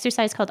have an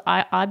exercise called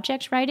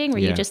object writing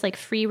where you just like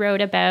free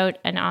wrote about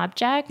an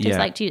object.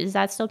 Is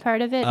that still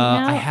part of it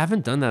now? I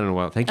haven't done that in a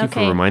while. Thank you for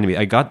reminding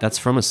me. That's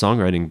from a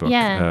songwriting book.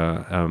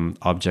 Yeah.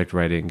 Object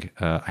writing.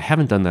 I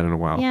haven't done that in a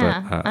while.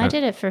 Yeah. But, I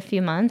did it for a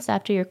few months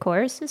after your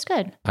course. It's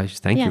good.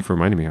 Thank you for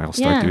reminding me. I'll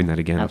start doing that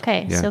again.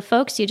 Okay. Yeah. So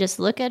folks, you just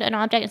look at an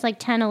object. It's like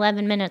 10,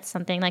 11 minutes,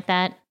 something like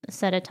that,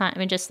 set a time. I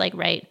mean, just like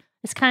write.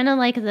 It's kind of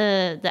like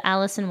the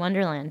Alice in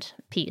Wonderland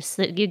piece.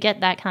 That you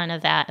get that kind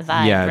of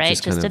vibe, right?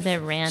 Just a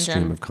bit random,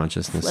 stream of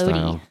consciousness floaty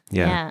style.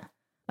 Yeah.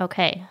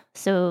 Okay.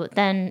 So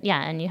then,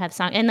 and you have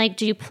song, and like,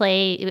 do you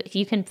play?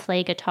 You can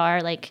play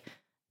guitar like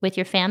with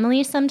your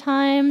family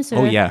sometimes. Or?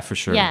 Oh yeah, for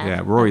sure.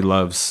 Yeah. Rory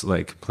loves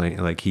like playing.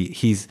 Like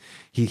he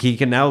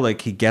can now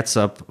like he gets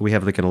up. We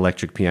have like an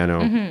electric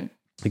piano. Mm-hmm.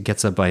 He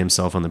gets up by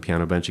himself on the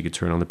piano bench. He could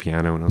turn on the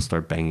piano and I'll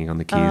start banging on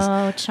the keys.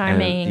 Oh,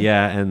 charming.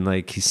 And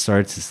like he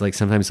starts, it's like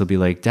sometimes he'll be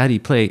like, Daddy,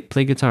 play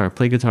guitar. And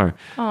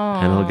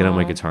I'll get out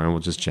my guitar and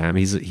we'll just jam.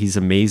 He's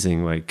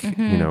amazing. Like, he's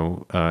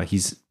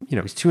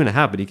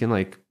 2.5, but he can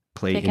like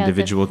play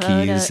individual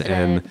keys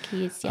and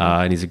he's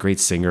a great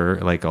singer.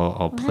 Like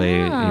I'll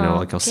play,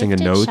 like I'll sing a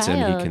note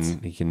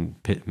and he can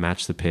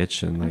match the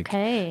pitch and like,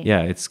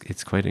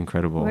 it's quite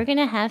incredible. We're going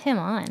to have him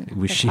on.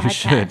 You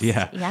should.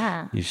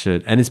 Yeah. You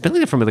should. And it's been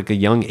like from like a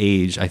young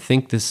age. I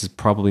think this is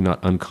probably not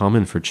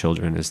uncommon for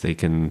children is they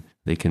can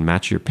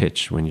match your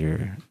pitch when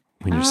you're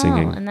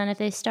singing. And then if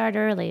they start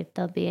early,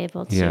 they'll be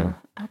able to. Yeah.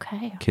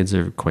 Okay. Kids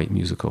are quite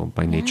musical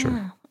by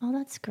nature. Oh,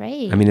 that's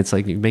great. I mean, it's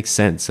like, it makes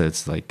sense.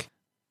 It's like,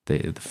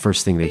 the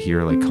first thing they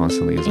hear like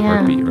constantly is a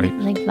heartbeat, right?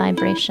 Like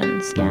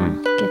vibrations,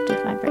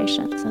 gifted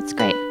vibrations. That's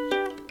great.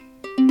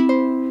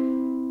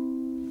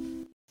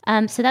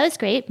 So that was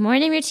great.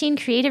 Morning routine,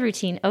 creative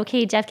routine.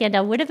 Okay, Jeff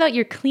Gandell, what about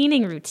your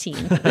cleaning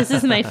routine? This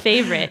is my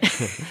favorite.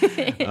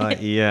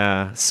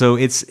 So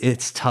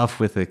it's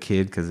tough with a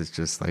kid because it's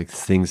just like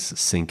things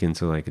sink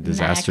into like a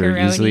disaster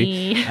Macaroni,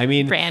 usually. I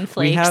mean, bran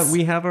flakes.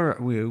 we have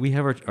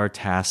our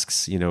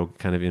tasks,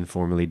 kind of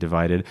informally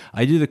divided.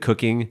 I do the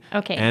cooking,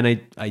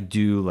 and I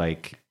do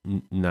like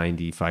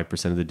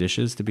 95% of the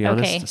dishes, to be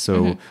honest.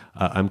 So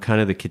I'm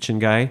kind of the kitchen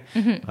guy,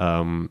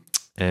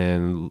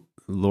 and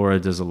Laura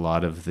does a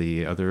lot of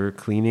the other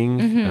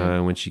cleaning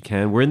when she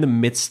can. We're in the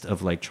midst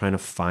of like trying to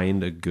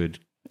find a good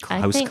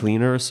house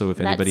cleaner. So if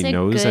anybody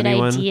knows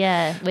anyone, that's a good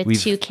idea with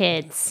 2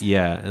 kids.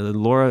 Yeah,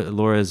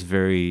 Laura is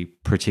very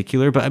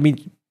particular, but I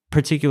mean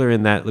particular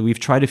in that we've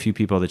tried a few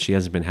people that she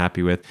hasn't been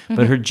happy with.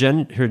 But her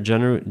general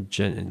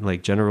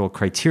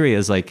criteria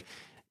is like,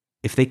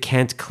 if they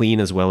can't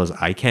clean as well as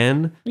I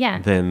can,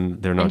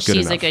 then they're not good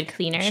enough. She's a good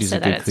cleaner, she's so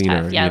a good that cleaner,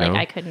 it's tough. Yeah, like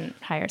I couldn't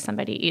hire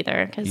somebody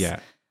either. Yeah.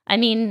 I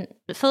mean,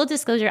 full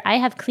disclosure, I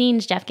have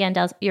cleaned Jeff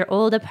Gandell's, your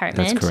old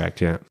apartment. That's correct,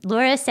 yeah.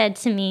 Laura said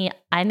to me,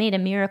 I made a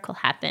miracle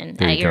happen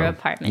at your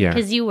apartment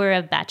because you were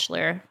a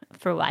bachelor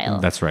for a while.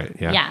 That's right,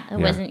 yeah. Yeah, it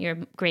wasn't your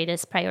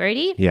greatest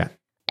priority. Yeah.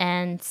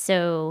 And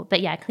so,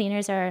 but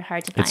cleaners are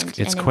hard to find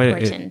it's and quite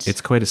important.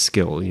 It's quite a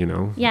skill,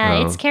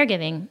 Yeah, it's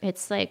caregiving.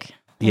 It's like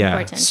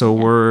important. So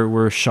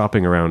we're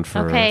shopping around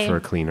for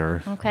a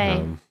cleaner.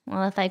 Okay.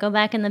 Well, if I go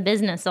back in the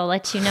business, I'll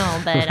let you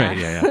know. But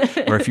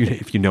right, or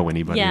if you know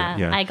anybody.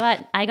 Yeah.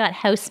 I got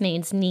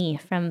housemaid's knee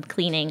from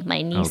cleaning.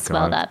 My knee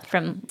swelled up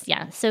from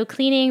So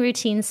cleaning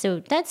routines.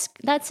 So that's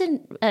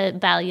a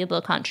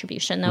valuable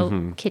contribution,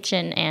 though.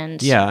 Kitchen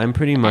and I'm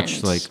pretty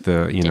much like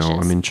dishes.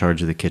 I'm in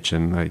charge of the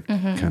kitchen. I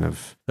kind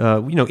of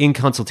in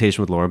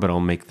consultation with Laura, but I'll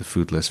make the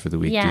food list for the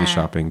week, do the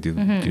shopping, do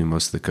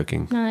most of the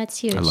cooking. No, that's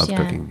huge. I love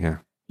cooking. Yeah.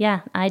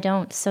 Yeah, I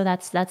don't. So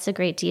that's a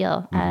great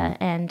deal.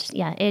 And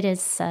it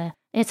is.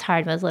 It's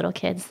hard with little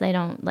kids. They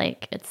don't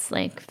like. It's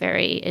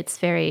very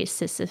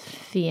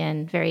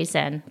Sisyphean, very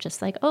zen.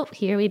 Just like,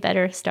 here we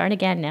better start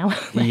again now.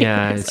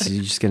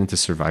 You just get into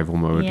survival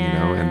mode,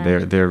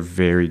 and they're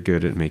very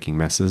good at making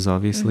messes,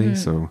 obviously.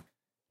 So.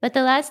 But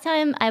the last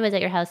time I was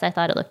at your house, I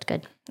thought it looked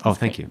good.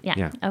 Thank you.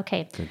 Yeah.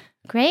 Okay. Good.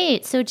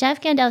 Great. So Jeff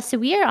Gandell, so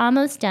we are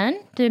almost done.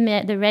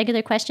 The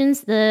regular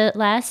questions. The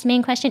last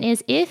main question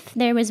is, if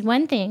there was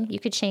one thing you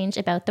could change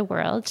about the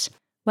world,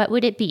 what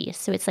would it be?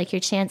 So it's like your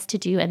chance to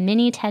do a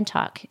mini TED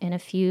Talk in a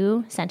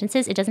few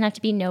sentences. It doesn't have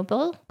to be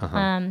noble.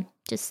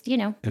 Just, if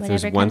whatever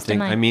there's comes one to thing,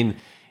 mind. I mean,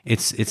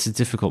 it's a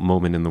difficult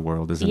moment in the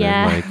world, isn't it?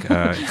 Like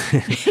to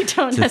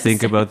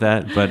think about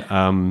that. But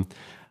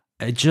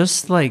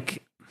just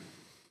like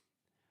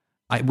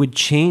I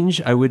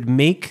would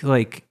make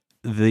like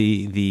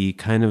the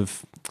kind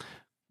of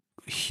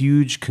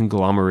huge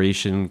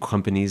conglomeration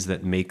companies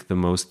that make the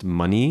most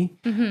money.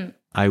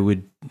 I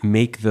would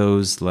make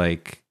those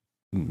like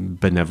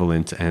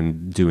benevolent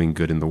and doing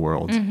good in the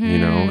world.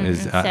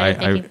 Instead of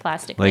making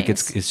plastic like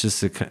things. it's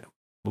just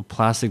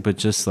plastic, but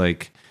just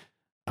like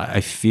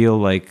I feel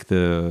like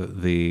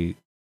the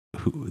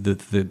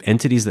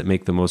entities that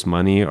make the most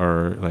money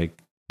are like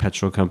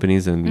petrol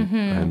companies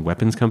and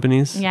weapons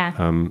companies.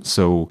 Yeah.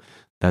 So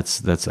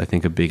that's I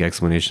think a big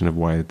explanation of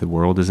why the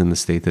world is in the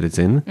state that it's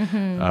in.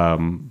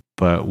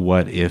 But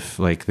what if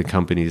like the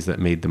companies that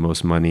made the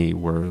most money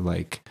were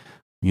like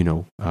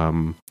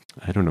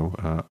I don't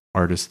know,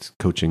 artist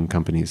coaching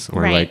companies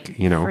or Right. like,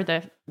 For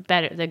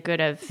the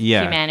good of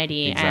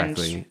humanity.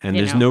 Exactly. And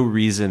there's no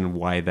reason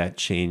why that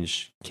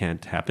change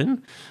can't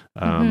happen.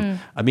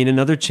 I mean,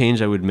 another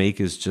change I would make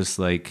is just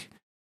like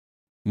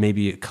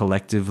maybe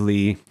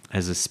collectively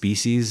as a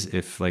species,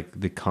 if like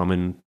the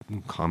common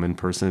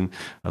person,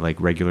 like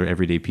regular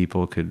everyday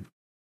people could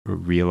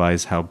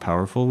realize how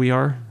powerful we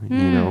are,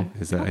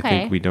 is that I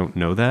think we don't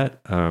know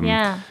that,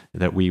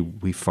 that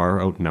we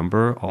far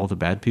outnumber all the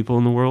bad people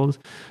in the world.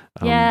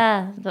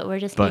 But we're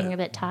just getting a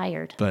bit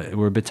tired. But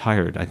we're a bit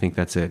tired. I think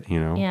that's it,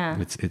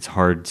 It's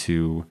hard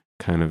to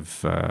kind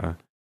of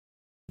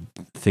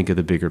think of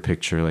the bigger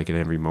picture like at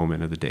every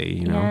moment of the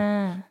day,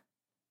 Yeah.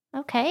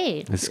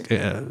 Okay. It's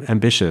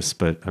ambitious,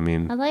 but I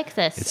mean, I like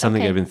this. It's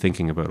something I've been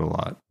thinking about a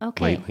lot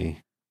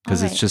lately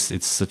because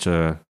it's such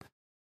a.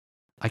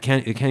 I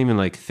can't even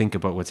like think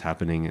about what's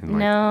happening and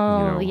like,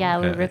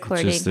 we're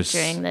recording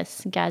during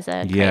this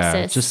Gaza crisis.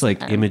 Yeah, just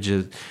like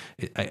images.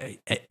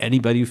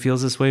 Anybody who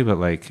feels this way, but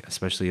like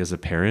especially as a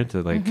parent,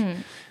 like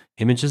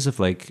images of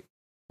like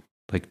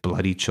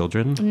bloody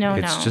children.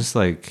 It's just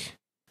like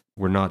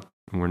we're not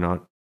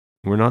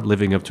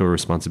living up to our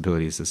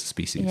responsibilities as a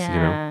species.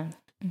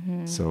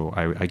 So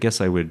I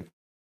guess I would,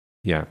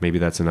 maybe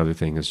that's another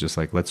thing is just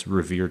like let's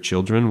revere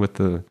children with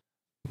the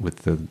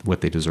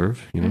what they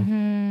deserve.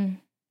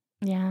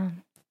 Yeah.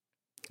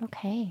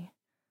 Okay.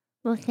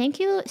 Well, thank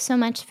you so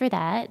much for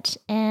that.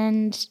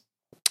 And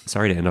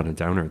sorry to end on a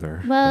downer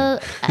there.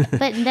 Well,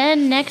 but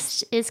then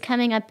next is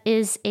coming up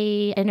is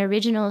an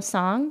original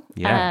song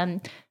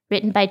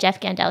written by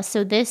Jeff Gandell.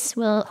 So this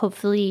will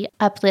hopefully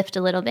uplift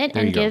a little bit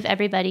and give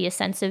everybody a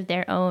sense of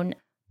their own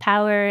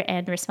power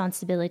and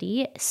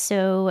responsibility.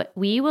 So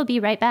we will be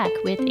right back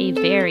with a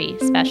very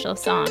special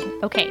song.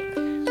 Okay.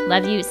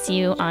 Love you. See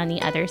you on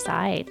the other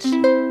side.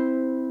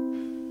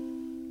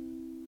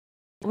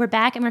 We're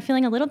back and we're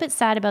feeling a little bit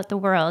sad about the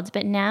world,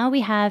 but now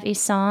we have a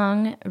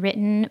song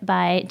written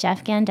by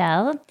Jeff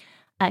Gandell.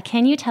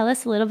 Can you tell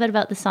us a little bit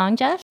about the song,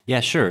 Jeff? Yeah,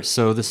 sure.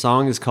 So the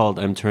song is called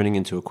I'm Turning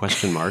Into a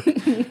Question Mark.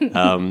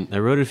 I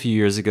wrote it a few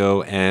years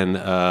ago, and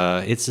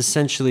it's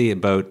essentially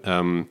about,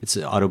 it's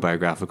an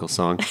autobiographical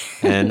song,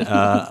 and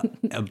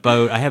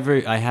about,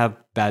 I have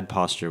bad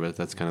posture, but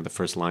that's kind of the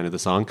first line of the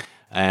song.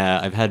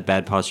 I've had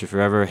bad posture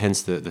forever,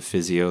 hence the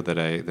physio that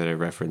I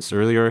referenced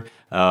earlier.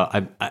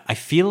 I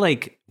feel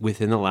like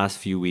within the last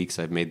few weeks,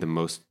 I've made the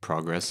most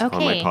progress on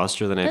my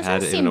posture than I've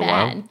had in a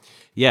while.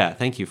 Yeah,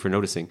 thank you for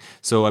noticing.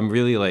 So I'm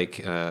really like,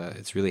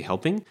 it's really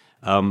helping.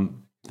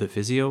 The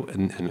physio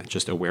and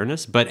just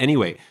awareness. But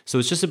anyway, so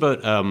it's just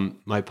about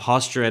my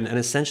posture and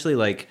essentially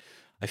like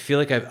I feel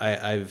like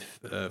I've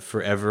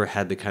forever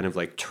had the kind of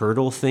like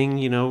turtle thing,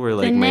 where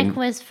like the neck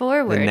was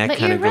forward. The neck but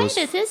kind you're of right, goes,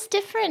 it is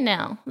different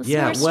now. It's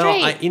yeah, more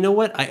straight. you know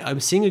what? I'm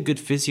seeing a good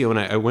physio, and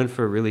I went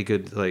for a really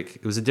good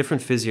it was a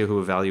different physio who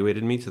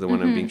evaluated me to the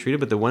one I'm being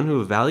treated, but the one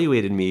who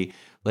evaluated me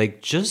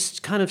like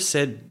just kind of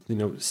said,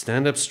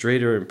 stand up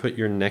straighter and put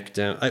your neck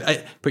down.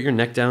 I put your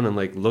neck down and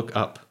like look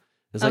up.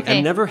 It's like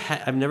I've never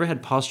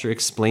had posture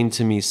explained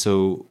to me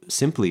so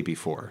simply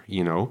before,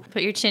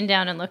 Put your chin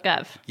down and look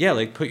up. Yeah,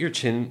 like tuck your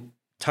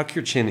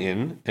chin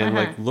in and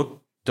like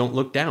don't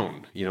look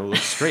down, look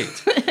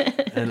straight.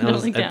 And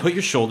I put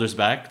your shoulders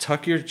back,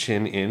 tuck your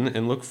chin in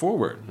and look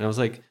forward. And I was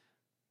like,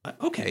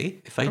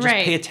 okay, if I just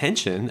pay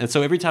attention. And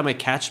so every time I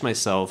catch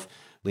myself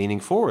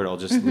leaning forward, I'll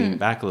just lean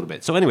back a little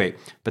bit. So anyway,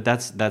 but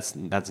that's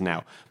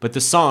now. But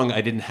the song,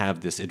 I didn't have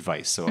this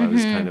advice, so I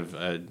was kind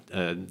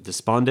of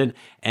despondent,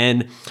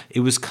 and it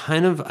was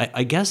kind of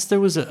I guess there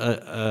was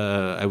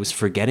I was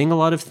forgetting a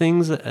lot of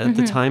things at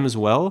the time as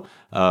well,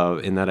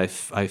 in that I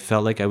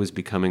felt like I was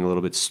becoming a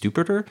little bit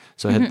stupider.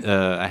 So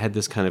I had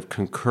this kind of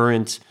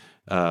concurrent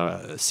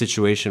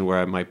situation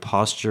where my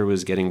posture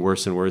was getting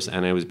worse and worse,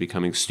 and I was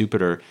becoming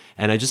stupider,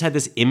 and I just had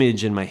this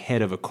image in my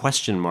head of a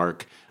question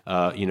mark.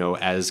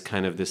 As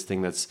kind of this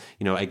thing that's,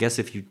 I guess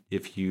if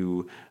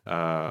you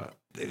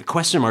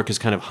question mark is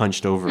kind of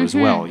hunched over as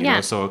well, you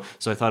know. So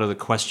I thought of the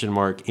question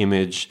mark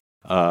image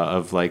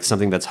of like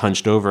something that's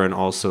hunched over, and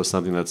also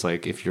something that's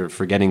like if you're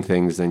forgetting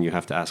things, then you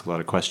have to ask a lot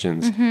of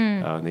questions,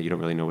 and that you don't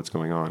really know what's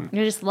going on.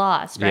 You're just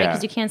lost, right?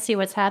 Because you can't see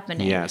what's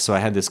happening. Yeah. So I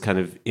had this kind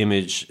of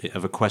image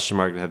of a question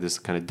mark that had this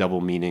kind of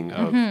double meaning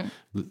of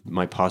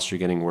my posture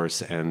getting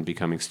worse and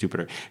becoming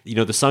stupider.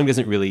 The song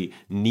doesn't really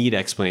need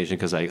explanation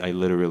because I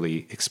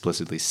literally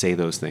explicitly say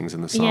those things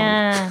in the song.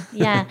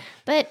 Yeah.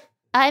 But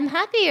I'm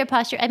happy your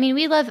posture. I mean,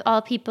 we love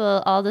all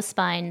people, all the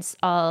spines,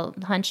 all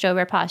hunched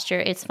over posture.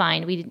 It's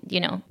fine.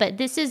 But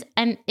this is,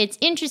 it's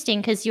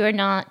interesting because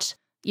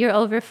you're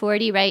over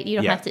 40, right? You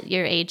don't have to,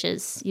 your age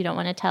is, you don't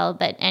want to tell,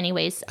 but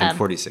anyways. I'm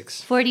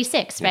 46.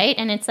 46, right?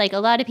 And it's like a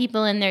lot of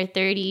people in their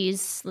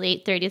 30s,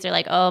 late 30s are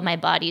like, oh, my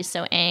body's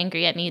so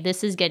angry at me.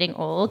 This is getting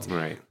old.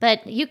 Right.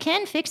 But you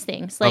can fix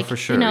things. Like, for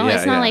sure.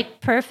 It's not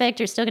like perfect.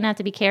 You're still going to have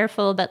to be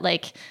careful, but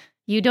like,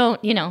 we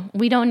don't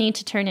need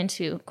to turn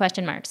into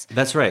question marks.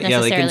 That's right. Yeah,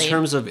 like in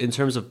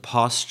terms of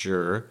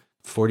posture,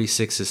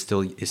 46 is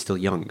still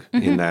young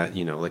in that,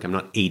 like I'm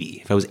not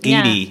 80. If I was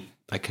 80,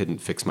 I couldn't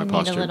fix my You need a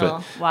posture,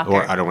 little walker.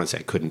 or I don't want to say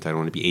I couldn't. I don't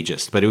want to be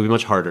ageist, but it would be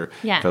much harder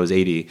if I was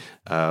 80.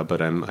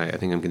 But I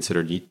think I'm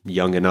considered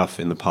young enough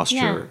in the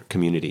posture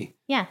community.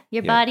 Yeah,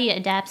 your body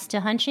adapts to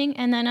hunching,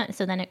 and then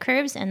it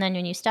curves, and then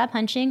when you stop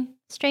hunching,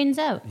 straightens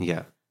out.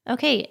 Yeah.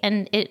 Okay,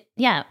 and it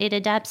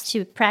adapts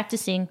to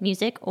practicing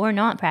music or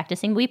not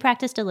practicing. We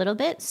practiced a little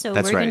bit, so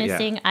we're going to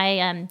sing.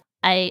 I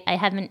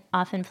haven't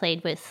often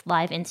played with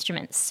live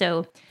instruments,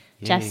 so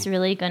Jeff's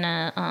really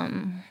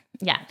gonna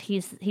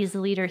he's the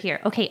leader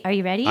here. Okay, are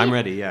you ready? I'm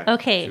ready. Yeah.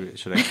 Okay.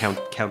 Should I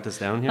count us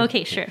down here?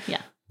 Okay, sure.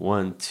 Yeah.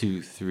 1,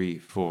 2, 3,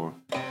 4.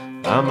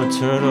 I'm a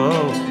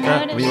turtle.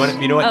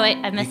 You know what? Oh wait,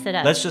 I messed it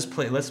up.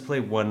 Let's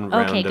play one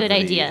round of good the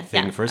idea.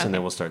 thing first, and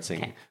then we'll start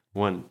singing. Okay.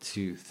 1,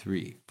 2,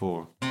 3,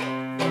 4.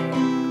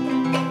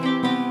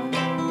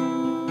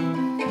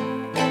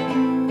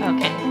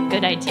 Okay,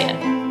 good idea.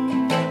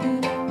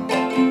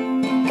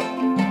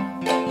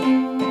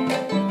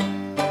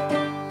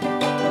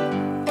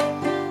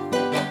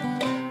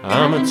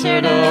 I'm a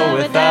turtle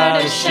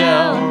without a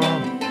shell,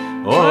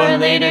 or a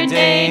later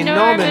day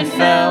Norman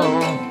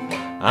fell.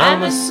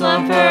 I'm a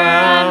slumper,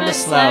 I'm a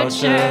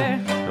sloucher.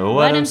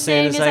 What I'm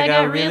saying is I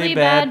got really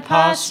bad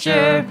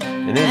posture.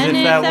 And as if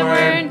that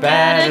weren't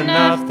bad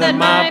enough that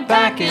my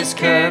back is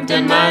curved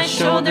and my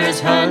shoulders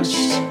hunched,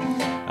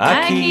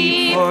 I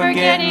keep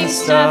forgetting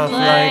stuff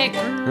like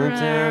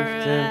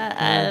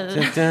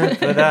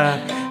but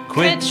I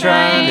quit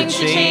trying to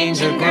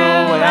change or grow.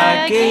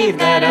 I gave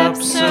that up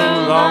so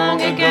long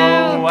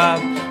ago.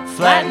 I've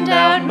flattened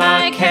out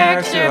my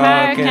character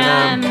arc, and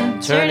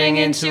I'm turning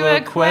into a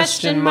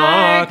question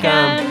mark.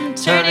 I'm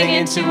turning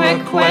into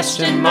a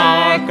question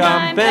mark.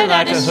 I'm bent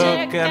like a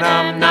hook, and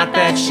I'm not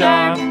that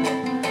sharp.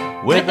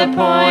 With a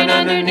point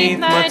underneath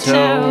my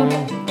toe,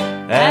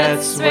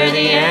 that's where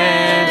the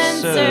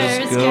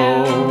answers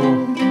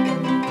go.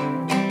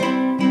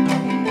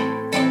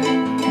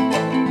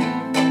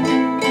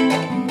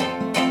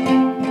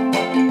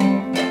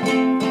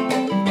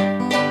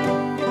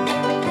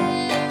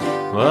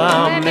 Well,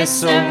 I miss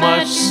so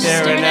much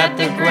staring at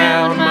the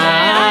ground.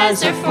 My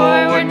eyes are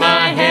forward,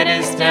 my head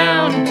is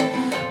down.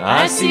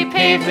 I see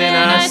pavement,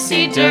 I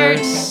see dirt,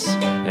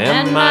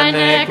 and my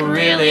neck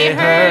really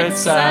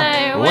hurts.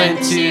 I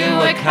went to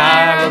a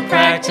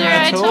chiropractor.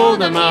 I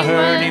told him I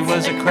heard he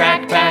was a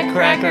crackback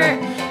cracker.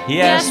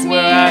 He asked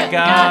where I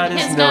got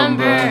his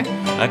number.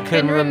 I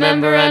couldn't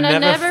remember, I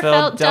never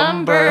felt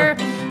dumber.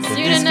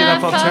 Soon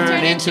enough I'll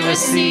turn into a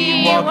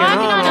sea, walking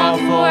on all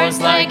fours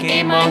like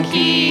a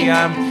monkey.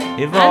 I'm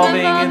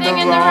evolving in the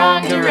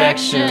wrong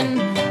direction.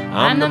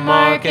 I'm the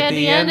mark at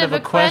the end of a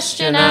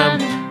question.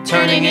 I'm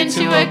turning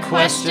into a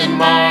question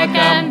mark.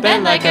 I'm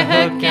bent like a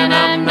hook and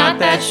I'm not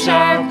that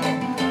sharp.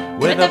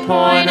 With a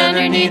point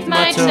underneath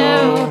my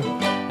toe,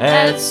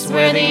 that's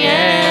where the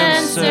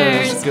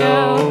answers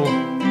go.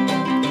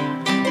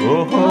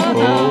 Oh, oh,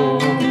 oh.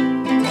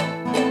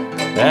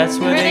 That's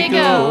where they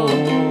go.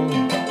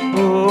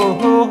 Oh,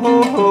 oh,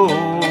 oh,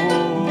 oh.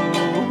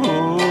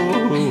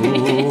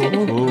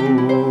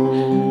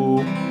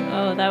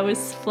 Oh, that was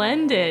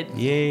splendid.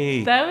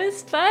 Yay. That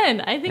was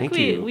fun. I think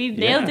we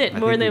nailed it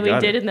more than we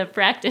did in the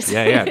practice.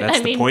 Yeah,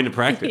 that's the point of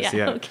practice.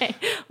 Yeah. Okay.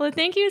 Well,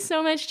 thank you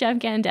so much, Jeff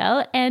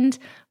Gandell. And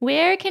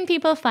where can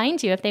people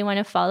find you if they want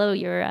to follow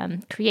your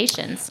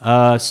creations?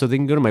 So they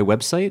can go to my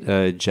website,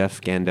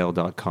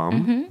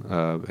 jeffgandell.com.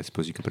 I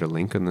suppose you can put a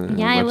link on the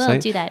website. I will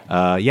do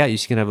that. You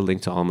just can have a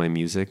link to all my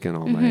music and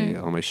all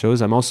my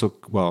shows. I'm also,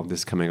 this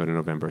is coming out in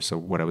November, so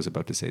what I was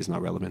about to say is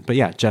not relevant. But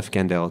yeah,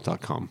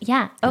 jeffgandell.com.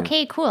 Yeah.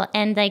 Okay, cool.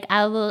 And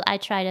I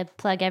try to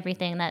plug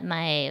everything that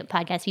my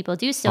podcast people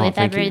do. So if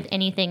ever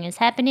anything is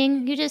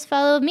happening, you just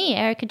follow me,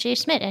 Erica J.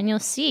 Schmidt, and you'll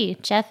see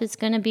Jeff is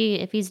going to be,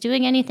 if he's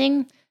doing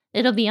anything,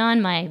 it'll be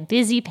on my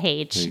busy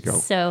page. There you go.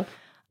 So,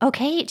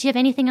 okay. Do you have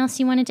anything else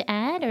you wanted to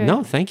add? Or?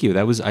 No, thank you.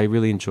 I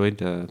really enjoed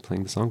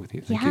playing the song with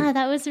you. Thank you.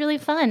 That was really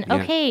fun. Yeah.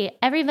 Okay,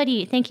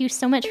 everybody, thank you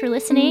so much for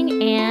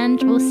listening,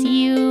 and we'll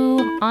see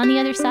you on the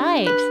other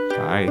side.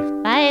 Bye.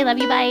 Bye. Love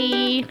you.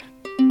 Bye.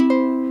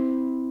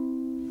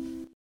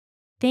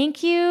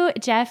 Thank you,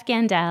 Jeff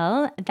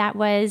Gandell. That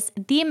was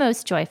the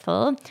most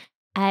joyful.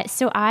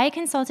 So I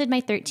consulted my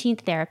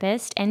 13th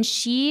therapist, and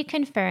she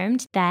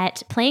confirmed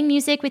that playing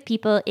music with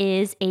people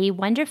is a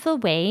wonderful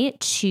way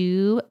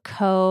to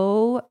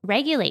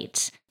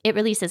co-regulate. It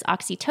releases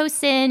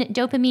oxytocin,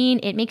 dopamine.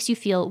 It makes you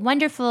feel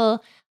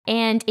wonderful.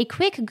 And a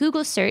quick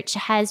Google search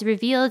has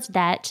revealed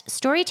that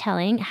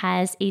storytelling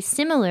has a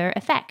similar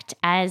effect,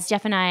 as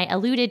Jeff and I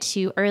alluded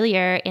to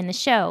earlier in the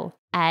show.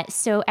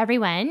 So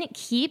everyone,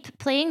 keep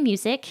playing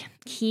music,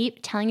 keep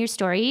telling your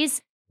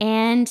stories,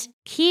 and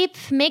keep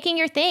making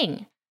your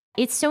thing.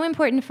 It's so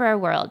important for our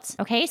world,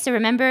 okay? So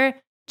remember,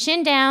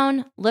 chin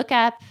down, look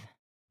up,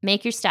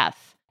 make your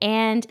stuff.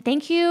 And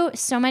thank you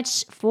so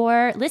much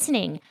for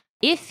listening.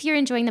 If you're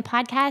enjoying the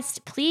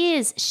podcast,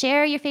 please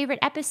share your favorite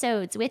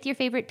episodes with your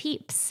favorite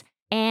peeps.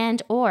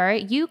 And or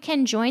you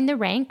can join the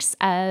ranks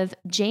of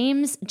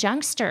James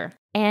Junkster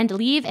and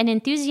leave an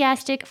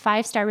enthusiastic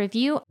 5-star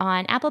review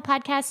on Apple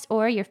Podcasts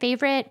or your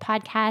favorite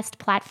podcast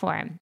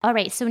platform. All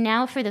right, so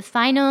now for the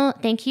final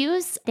thank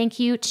yous. Thank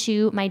you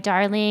to my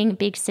darling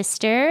big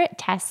sister,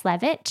 Tess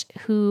Levitt,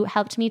 who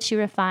helped me to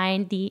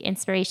refine the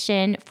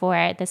inspiration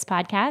for this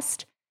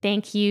podcast.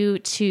 Thank you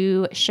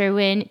to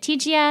Sherwin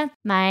Tigia,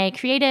 my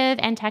creative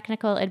and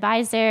technical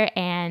advisor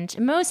and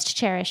most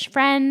cherished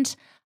friend.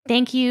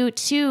 Thank you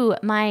to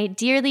my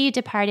dearly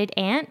departed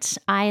aunt,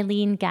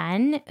 Eileen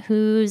Gunn,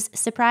 whose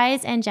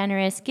surprise and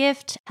generous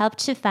gift helped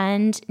to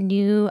fund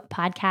new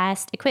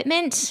podcast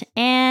equipment.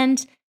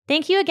 And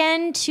thank you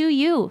again to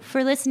you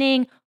for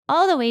listening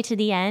all the way to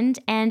the end.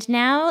 And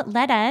now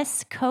let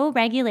us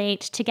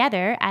co-regulate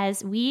together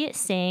as we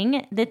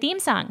sing the theme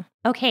song.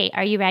 Okay,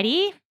 are you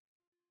ready?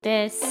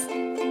 This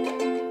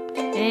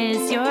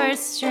is your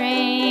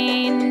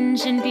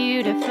strange and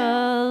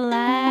beautiful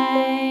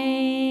life.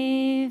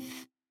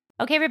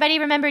 Okay, everybody,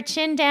 remember,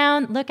 chin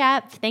down, look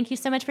up. Thank you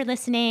so much for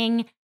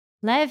listening.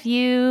 Love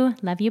you.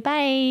 Love you.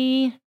 Bye.